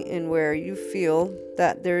staying in where you feel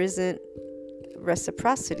that there isn't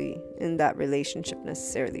reciprocity in that relationship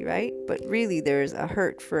necessarily, right? But really there's a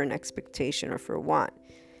hurt for an expectation or for a want.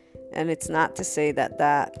 And it's not to say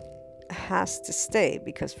that has to stay,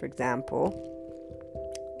 because, for example,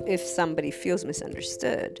 if somebody feels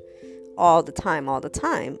misunderstood all the time,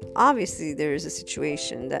 obviously there is a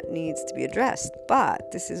situation that needs to be addressed,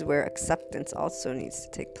 but this is where acceptance also needs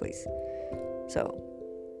to take place. So,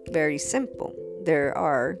 very simple. There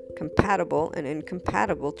are compatible and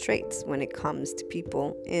incompatible traits when it comes to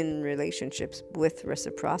people in relationships with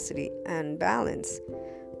reciprocity and balance.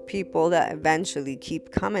 People that eventually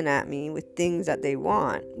keep coming at me with things that they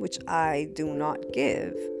want, which I do not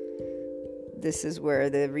give. This is where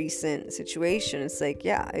the recent situation, it's like,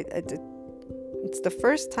 it's the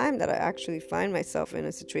first time that I actually find myself in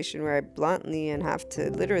a situation where I bluntly and have to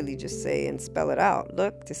literally just say and spell it out.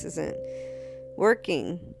 Look, this isn't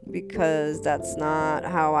working, because that's not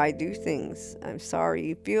how I do things. I'm sorry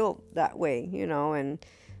you feel that way, and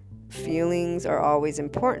feelings are always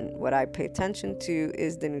important. What I pay attention to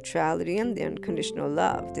is the neutrality and the unconditional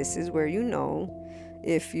love. This is where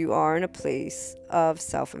if you are in a place of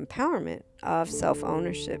self-empowerment, of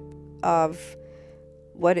self-ownership, of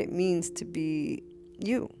what it means to be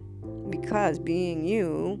you. Because being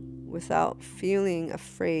you without feeling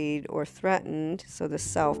afraid or threatened, so the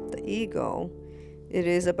self, the ego, it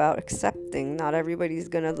is about accepting. Not everybody's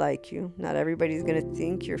going to like you. Not everybody's going to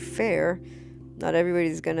think you're fair. Not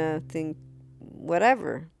everybody's going to think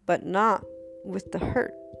whatever, but not with the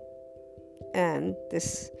hurt. And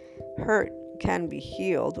this hurt can be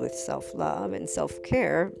healed with self-love and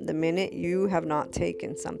self-care the minute you have not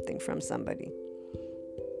taken something from somebody.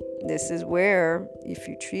 This is where, if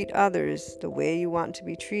you treat others the way you want to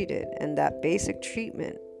be treated, and that basic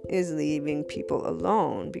treatment is leaving people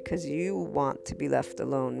alone because you want to be left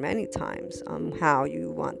alone many times on how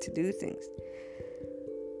you want to do things.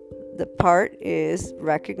 The part is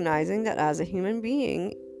recognizing that as a human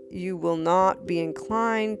being, you will not be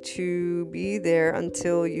inclined to be there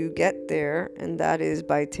until you get there, and that is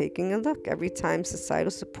by taking a look. Every time societal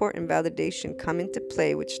support and validation come into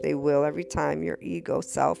play, which they will every time your ego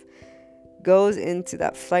self goes into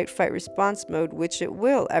that flight, fight, response mode, which it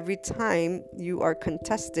will every time you are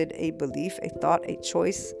contested a belief, a thought, a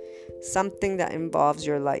choice, something that involves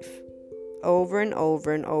your life over and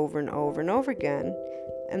over and over and over and over again.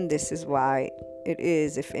 And this is why it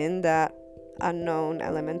is, if in that unknown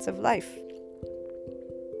elements of life.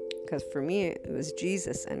 Because for me, it was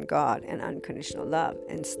Jesus and God and unconditional love,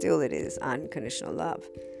 and still it is unconditional love.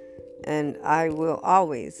 And I will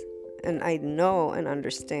always, and I know and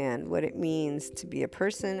understand what it means to be a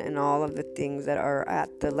person and all of the things that are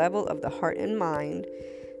at the level of the heart and mind,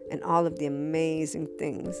 and all of the amazing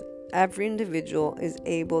things every individual is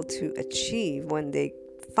able to achieve when they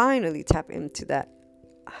finally tap into that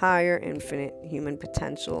higher infinite human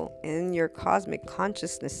potential in your cosmic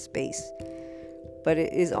consciousness space. But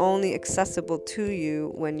it is only accessible to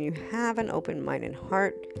you when you have an open mind and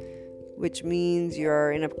heart, which means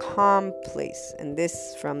you're in a calm place. And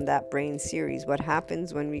this from that brain series, what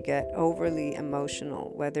happens when we get overly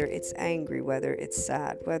emotional, whether it's angry, whether it's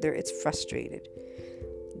sad, whether it's frustrated,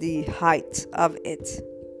 the height of it.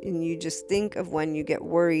 And you just think of when you get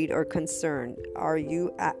worried or concerned. Are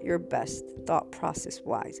you at your best thought process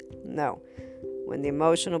wise? No. When the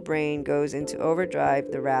emotional brain goes into overdrive,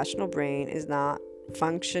 the rational brain is not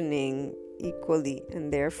functioning equally,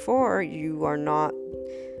 and therefore you are not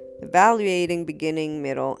evaluating beginning,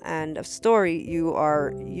 middle, end of story. You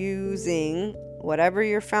are using whatever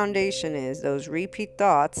your foundation is, those repeat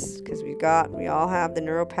thoughts, because we all have the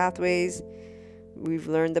neural pathways. We've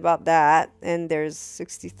learned about that, and there's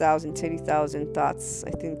 60,000 to 80,000 thoughts.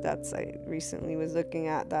 I recently was looking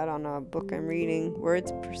at that on a book I'm reading.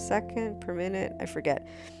 Words per second, per minute, I forget.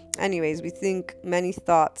 Anyways, we think many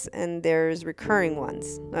thoughts, and there's recurring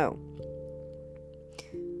ones. No.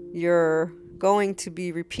 You're going to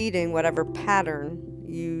be repeating whatever pattern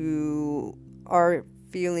you are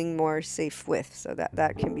feeling more safe with. So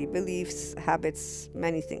that can be beliefs, habits,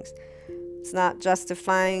 many things. It's not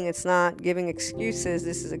justifying, it's not giving excuses.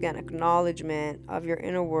 This is, again, acknowledgement of your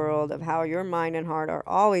inner world, of how your mind and heart are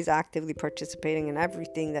always actively participating in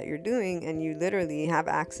everything that you're doing, and you literally have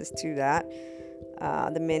access to that.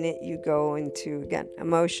 The minute you go into, again,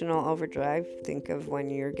 emotional overdrive, think of when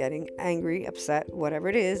you're getting angry, upset, whatever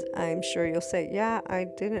it is, I'm sure you'll say, yeah, I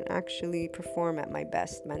didn't actually perform at my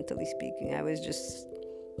best, mentally speaking. I was just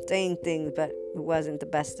saying things, but it wasn't the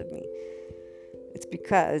best of me. It's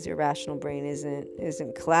because your rational brain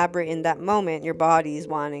isn't collaborating in that moment. Your body is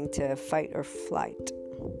wanting to fight or flight.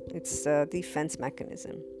 It's a defense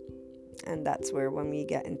mechanism. And that's where, when we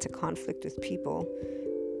get into conflict with people,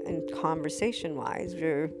 and conversation-wise,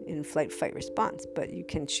 we're in flight, fight, response. But you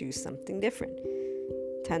can choose something different.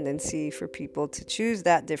 Tendency for people to choose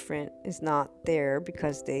that different is not there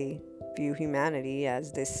because they view humanity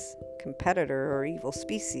as this competitor or evil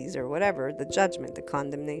species or whatever, the judgment, the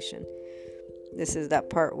condemnation. This is that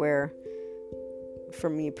part where, for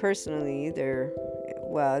me personally, there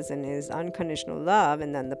was and is unconditional love,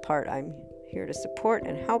 and then the part I'm here to support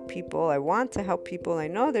and help people. I want to help people. I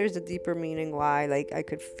know there's a deeper meaning why. Like, I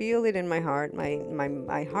could feel it in my heart.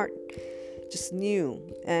 My heart just knew.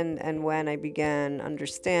 And when I began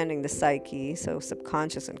understanding the psyche, so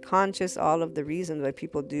subconscious and conscious, all of the reasons why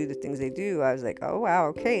people do the things they do, I was like, oh wow,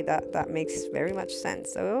 okay, that makes very much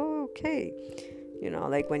sense. Oh, okay. You know,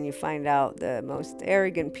 like when you find out the most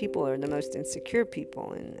arrogant people are the most insecure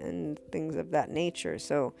people, and things of that nature.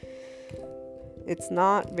 So it's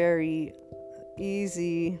not very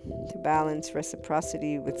easy to balance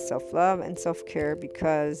reciprocity with self-love and self-care,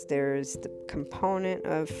 because there's the component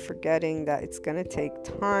of forgetting that it's going to take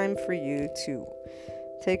time for you to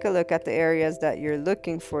take a look at the areas that you're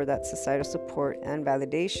looking for that societal support and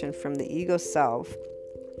validation from the ego self.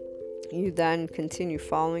 You then continue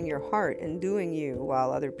following your heart and doing you,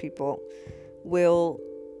 while other people will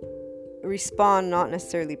respond not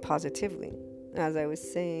necessarily positively. As I was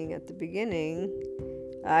saying at the beginning,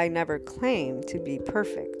 I never claim to be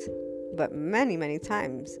perfect, but many, many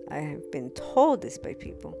times I have been told this by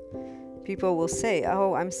people. People will say,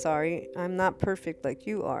 oh, I'm sorry, I'm not perfect like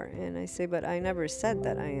you are. And I say, but I never said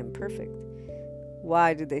that I am perfect.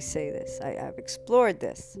 Why do they say this? I've explored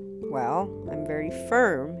this. Well, I'm very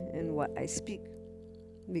firm in what I speak,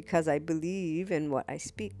 because I believe in what I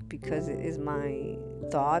speak, because it is my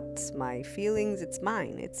thoughts, my feelings, it's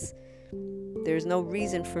mine. There's no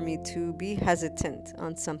reason for me to be hesitant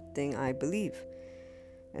on something I believe.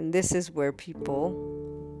 And this is where people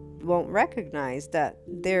won't recognize that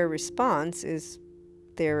their response is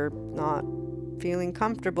they're not feeling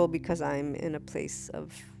comfortable because I'm in a place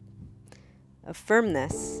of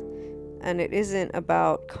firmness. And it isn't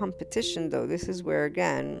about competition, though. This is where,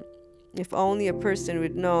 again, if only a person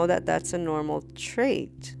would know that that's a normal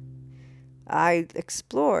trait. I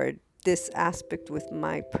explored this aspect with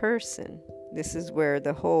my person. This is where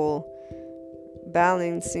the whole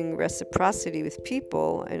balancing reciprocity with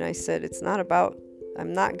people, and I said it's not about,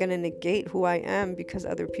 I'm not going to negate who I am because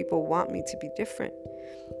other people want me to be different,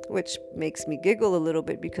 which makes me giggle a little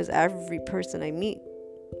bit because every person I meet,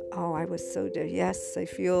 I was so yes, I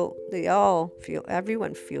feel, they all feel,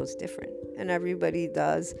 everyone feels different, and everybody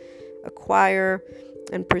does acquire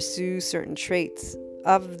and pursue certain traits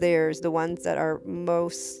of theirs, the ones that are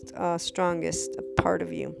most strongest a part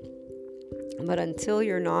of you. But until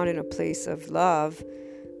you're not in a place of love,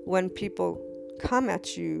 when people come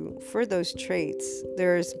at you for those traits,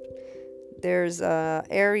 there's a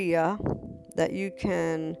area that you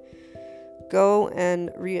can go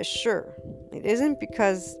and reassure. It isn't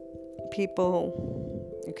because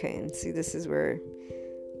people, okay, and see, this is where,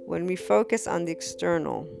 when we focus on the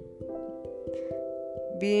external,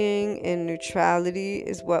 being in neutrality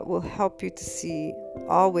is what will help you to see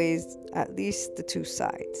always at least the two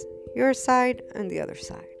sides, your side and the other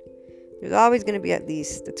side. There's always going to be at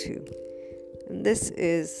least the two. And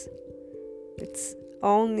it's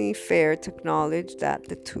only fair to acknowledge that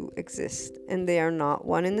the two exist and they are not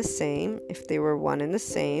one and the same. If they were one and the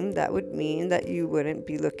same, that would mean that you wouldn't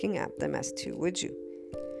be looking at them as two, would you?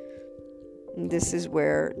 And this is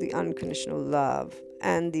where the unconditional love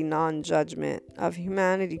and the non-judgment of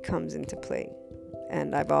humanity comes into play.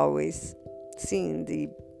 And I've always seen the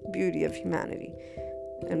beauty of humanity.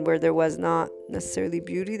 And where there was not necessarily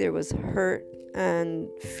beauty, there was hurt and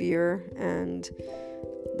fear. And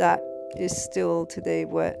that is still today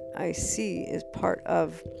what I see is part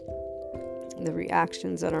of the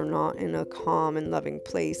reactions that are not in a calm and loving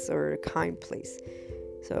place or a kind place.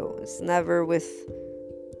 So it's never with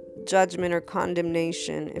judgment or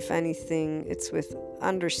condemnation. If anything, it's with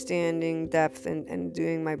understanding, depth, and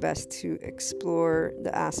doing my best to explore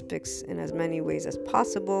the aspects in as many ways as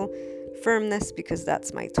possible. Firmness, because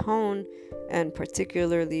that's my tone, and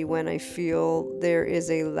particularly when I feel there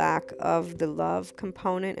is a lack of the love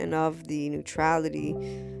component and of the neutrality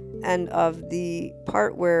and of the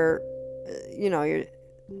part where, you're,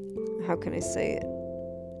 how can I say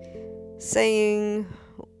it? Saying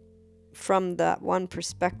from that one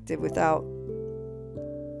perspective without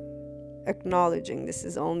acknowledging this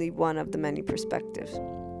is only one of the many perspectives.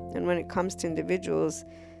 And when it comes to individuals,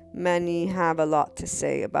 many have a lot to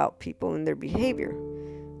say about people and their behavior.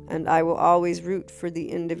 And I will always root for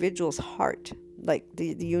the individual's heart, like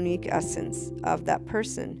the unique essence of that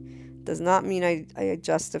person. Does not mean I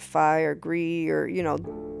justify or agree or,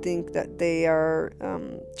 think that they are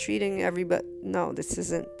treating everybody. No,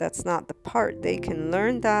 that's not the part. They can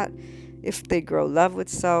learn that if they grow love with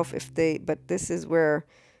self, but this is where,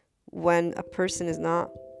 when a person is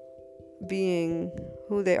not being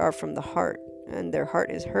who they are from the heart, and their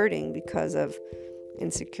heart is hurting because of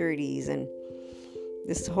insecurities and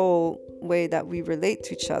this whole way that we relate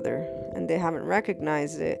to each other, and they haven't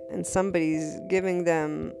recognized it, and somebody's giving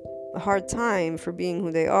them a hard time for being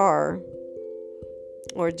who they are,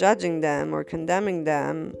 or judging them or condemning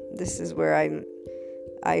them, this is where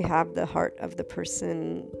I have the heart of the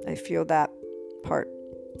person. I feel that part,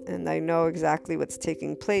 and I know exactly what's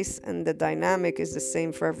taking place, and the dynamic is the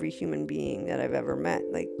same for every human being that I've ever met.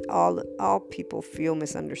 Like all people feel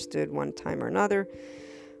misunderstood one time or another.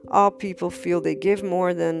 All people feel they give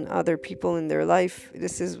more than other people in their life.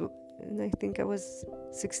 And I think I was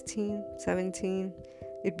 16, 17.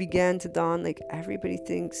 It began to dawn, like, everybody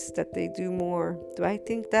thinks that they do more. Do I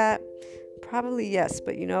think that? Probably yes,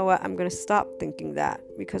 but you know what? I'm going to stop thinking that,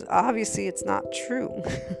 because obviously it's not true.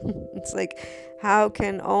 It's like, how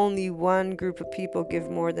can only one group of people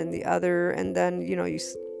give more than the other? And then,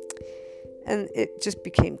 and it just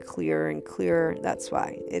became clearer and clearer. That's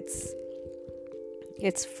why it's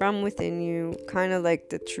from within you, kind of like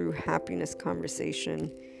the true happiness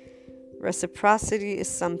conversation. Reciprocity is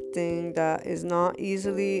something that is not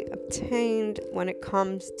easily obtained when it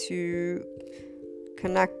comes to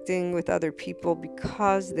connecting with other people,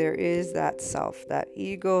 because there is that self, that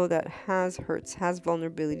ego that has hurts, has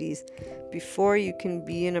vulnerabilities. Before you can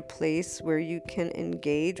be in a place where you can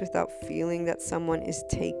engage without feeling that someone is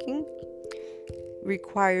taking,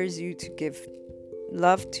 requires you to give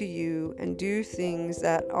love to you and do things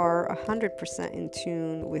that are 100% in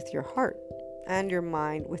tune with your heart and your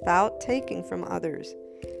mind, without taking from others,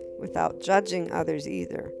 without judging others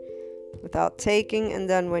either. without taking. And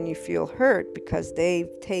then when you feel hurt because they've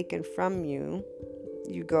taken from you,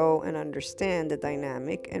 you go and understand the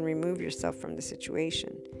dynamic and remove yourself from the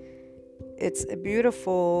situation. It's a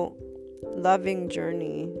beautiful, loving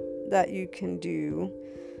journey that you can do.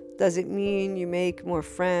 Does it mean you make more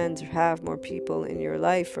friends or have more people in your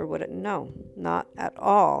life or what? No, not at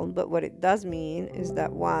all. But what it does mean is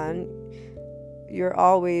that, one, you're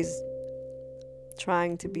always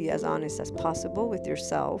trying to be as honest as possible with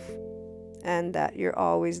yourself, and that you're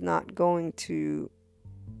always not going to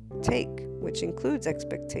take, which includes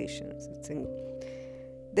expectations.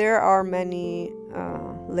 There are many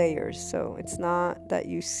layers, so it's not that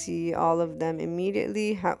you see all of them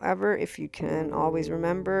immediately. However, if you can always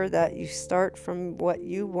remember that you start from what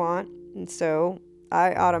you want. And so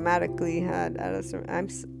I automatically had,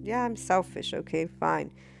 I'm selfish. Okay,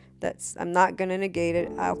 fine. I'm not going to negate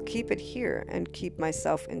it. I'll keep it here and keep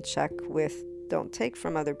myself in check with don't take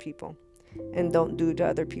from other people and don't do to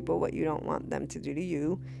other people what you don't want them to do to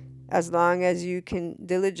you. As long as you can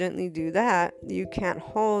diligently do that, you can't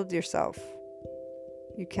hold yourself.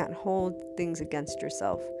 You can't hold things against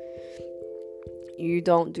yourself. You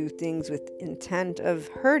don't do things with intent of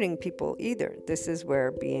hurting people either. This is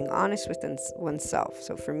where being honest with oneself.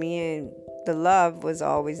 So for me, the love was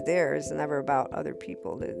always there. It's never about other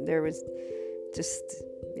people. There was just,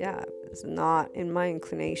 it's not in my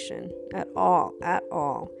inclination at all.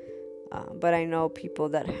 But I know people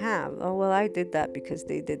that have, I did that because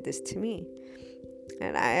they did this to me.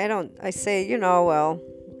 And I say, you know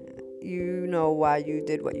why you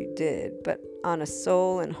did what you did. But on a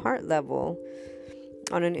soul and heart level,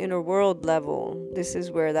 on an inner world level, this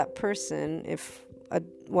is where that person, if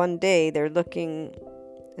one day they're looking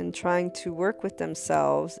and trying to work with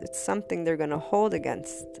themselves, it's something they're going to hold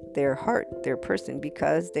against their heart, their person,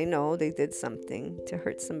 because they know they did something to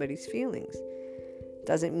hurt somebody's feelings.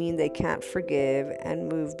 Doesn't mean they can't forgive and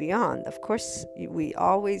move beyond. Of course, we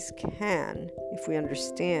always can if we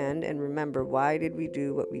understand and remember why did we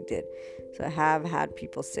do what we did. So I have had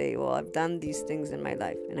people say, well, I've done these things in my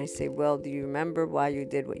life. And I say, well, do you remember why you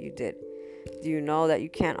did what you did? Do you know that you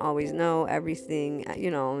can't always know everything,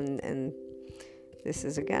 and this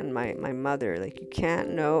is, again, my mother. Like, you can't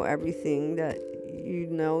know everything that you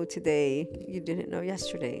know today you didn't know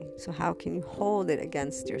yesterday. So how can you hold it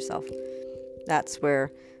against yourself? That's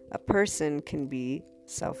where a person can be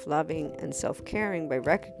self-loving and self-caring by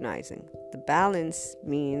recognizing the balance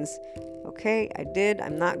means, okay,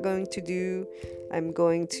 I'm not going to do, I'm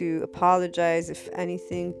going to apologize if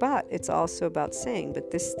anything, but it's also about saying,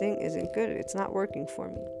 but this thing isn't good, it's not working for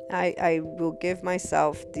me. I will give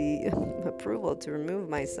myself the approval to remove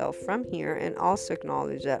myself from here and also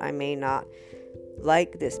acknowledge that I may not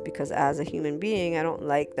like this, because as a human being, I don't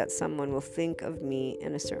like that someone will think of me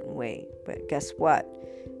in a certain way. But guess what?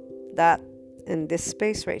 That in this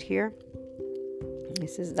space right here,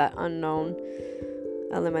 this is that unknown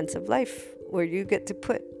elements of life where you get to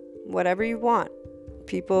put whatever you want.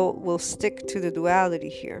 People will stick to the duality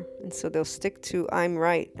here, and so they'll stick to I'm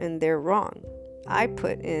right and they're wrong. I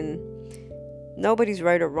put in nobody's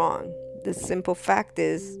right or wrong. The simple fact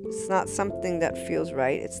is, it's not something that feels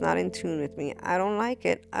right. It's not in tune with me. I don't like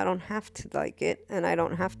it. I don't have to like it. And I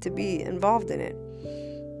don't have to be involved in it.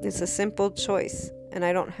 It's a simple choice. And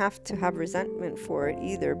I don't have to have resentment for it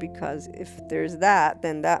either, because if there's that,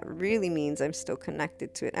 then that really means I'm still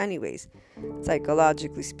connected to it anyways.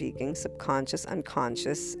 Psychologically speaking, subconscious,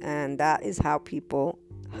 unconscious. And that is how people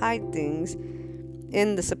hide things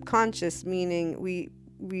in the subconscious, meaning we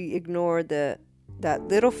ignore that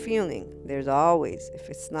little feeling. There's always, if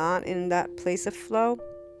it's not in that place of flow,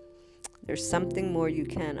 there's something more you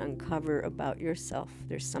can uncover about yourself.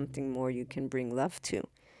 There's something more you can bring love to.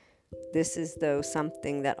 This is, though,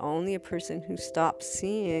 something that only a person who stops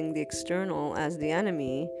seeing the external as the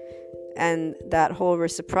enemy and that whole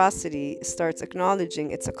reciprocity starts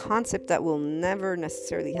acknowledging it's a concept that will never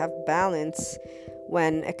necessarily have balance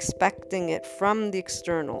when expecting it from the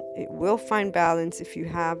external. It will find balance if you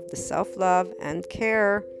have the self-love and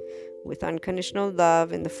care with unconditional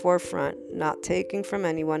love in the forefront, not taking from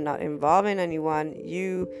anyone, not involving anyone.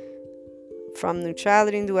 You, from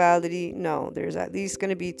neutrality and duality, no, there's at least going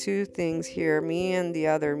to be two things here, me and the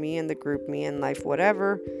other, me and the group, me and life,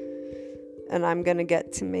 whatever. And I'm going to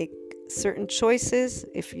get to make certain choices.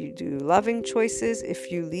 If you do loving choices,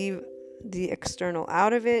 if you leave the external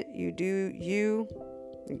out of it, you do you,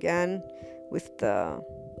 again, with the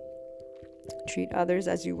treat others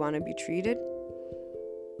as you want to be treated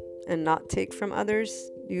and not take from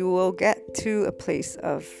others, you will get to a place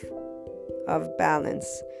of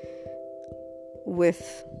balance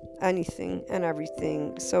with anything and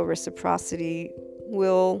everything. So reciprocity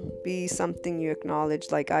will be something you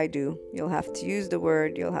acknowledge, like I do. You'll have to use the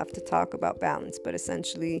word, you'll have to talk about balance, but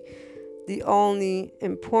essentially the only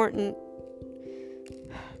important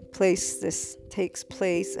place this takes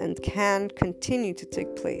place and can continue to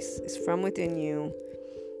take place is from within you,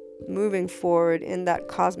 moving forward in that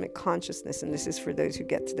cosmic consciousness. And this is for those who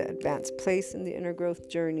get to the advanced place in the inner growth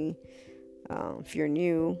journey. If you're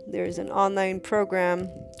new, there's an online program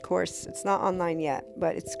course. It's not online yet,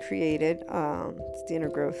 but it's created. It's the inner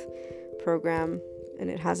growth program, and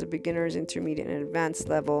it has a beginner's, intermediate, and advanced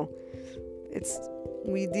level.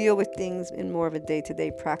 We deal with things in more of a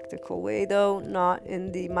day-to-day practical way, though, not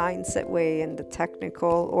in the mindset way and the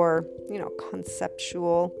technical or,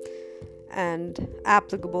 conceptual and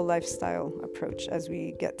applicable lifestyle approach, as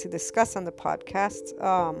we get to discuss on the podcast.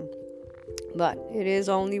 But it is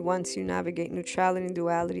only once you navigate neutrality and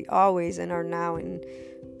duality always, and are now in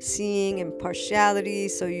seeing impartiality,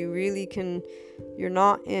 so you're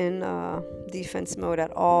not in defense mode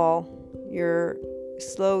at all. You're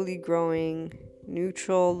slowly growing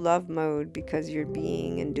neutral love mode because you're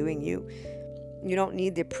being and doing you. You don't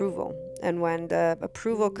need the approval. And when the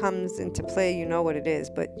approval comes into play, you know what it is,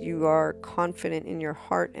 but you are confident in your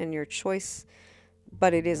heart and your choice.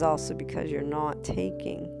 But it is also because you're not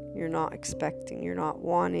taking, you're not expecting, you're not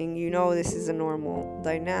wanting. This is a normal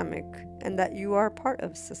dynamic, and that you are part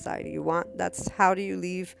of society. That's how do you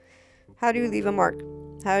leave a mark?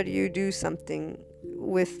 How do you do something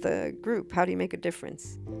with the group? How do you make a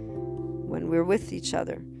difference when we're with each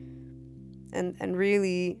other? And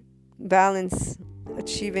really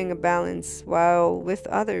achieving a balance while with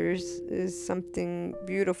others is something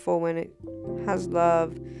beautiful when it has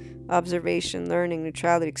love, observation, learning,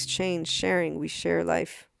 neutrality, exchange, sharing. We share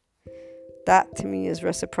life. That to me is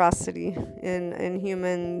reciprocity in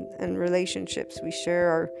human and relationships. We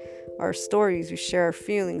share our stories, we share our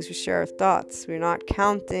feelings, we share our thoughts. We're not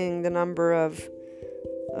counting the number of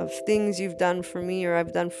things you've done for me or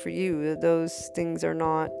I've done for you. Those things are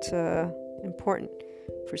not important.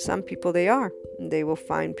 For some people they are, and they will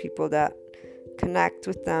find people that connect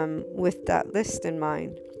with them with that list in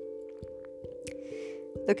mind.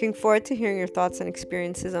 Looking forward to hearing your thoughts and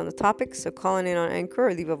experiences on the topic, so call in on Anchor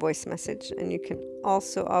or leave a voice message. And you can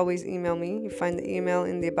also always email me. You find the email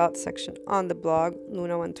in the About section on the blog,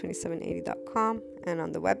 luna12780.com, and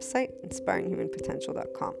on the website,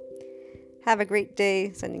 inspiringhumanpotential.com. Have a great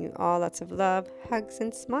day. Sending you all lots of love, hugs,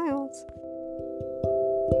 and smiles.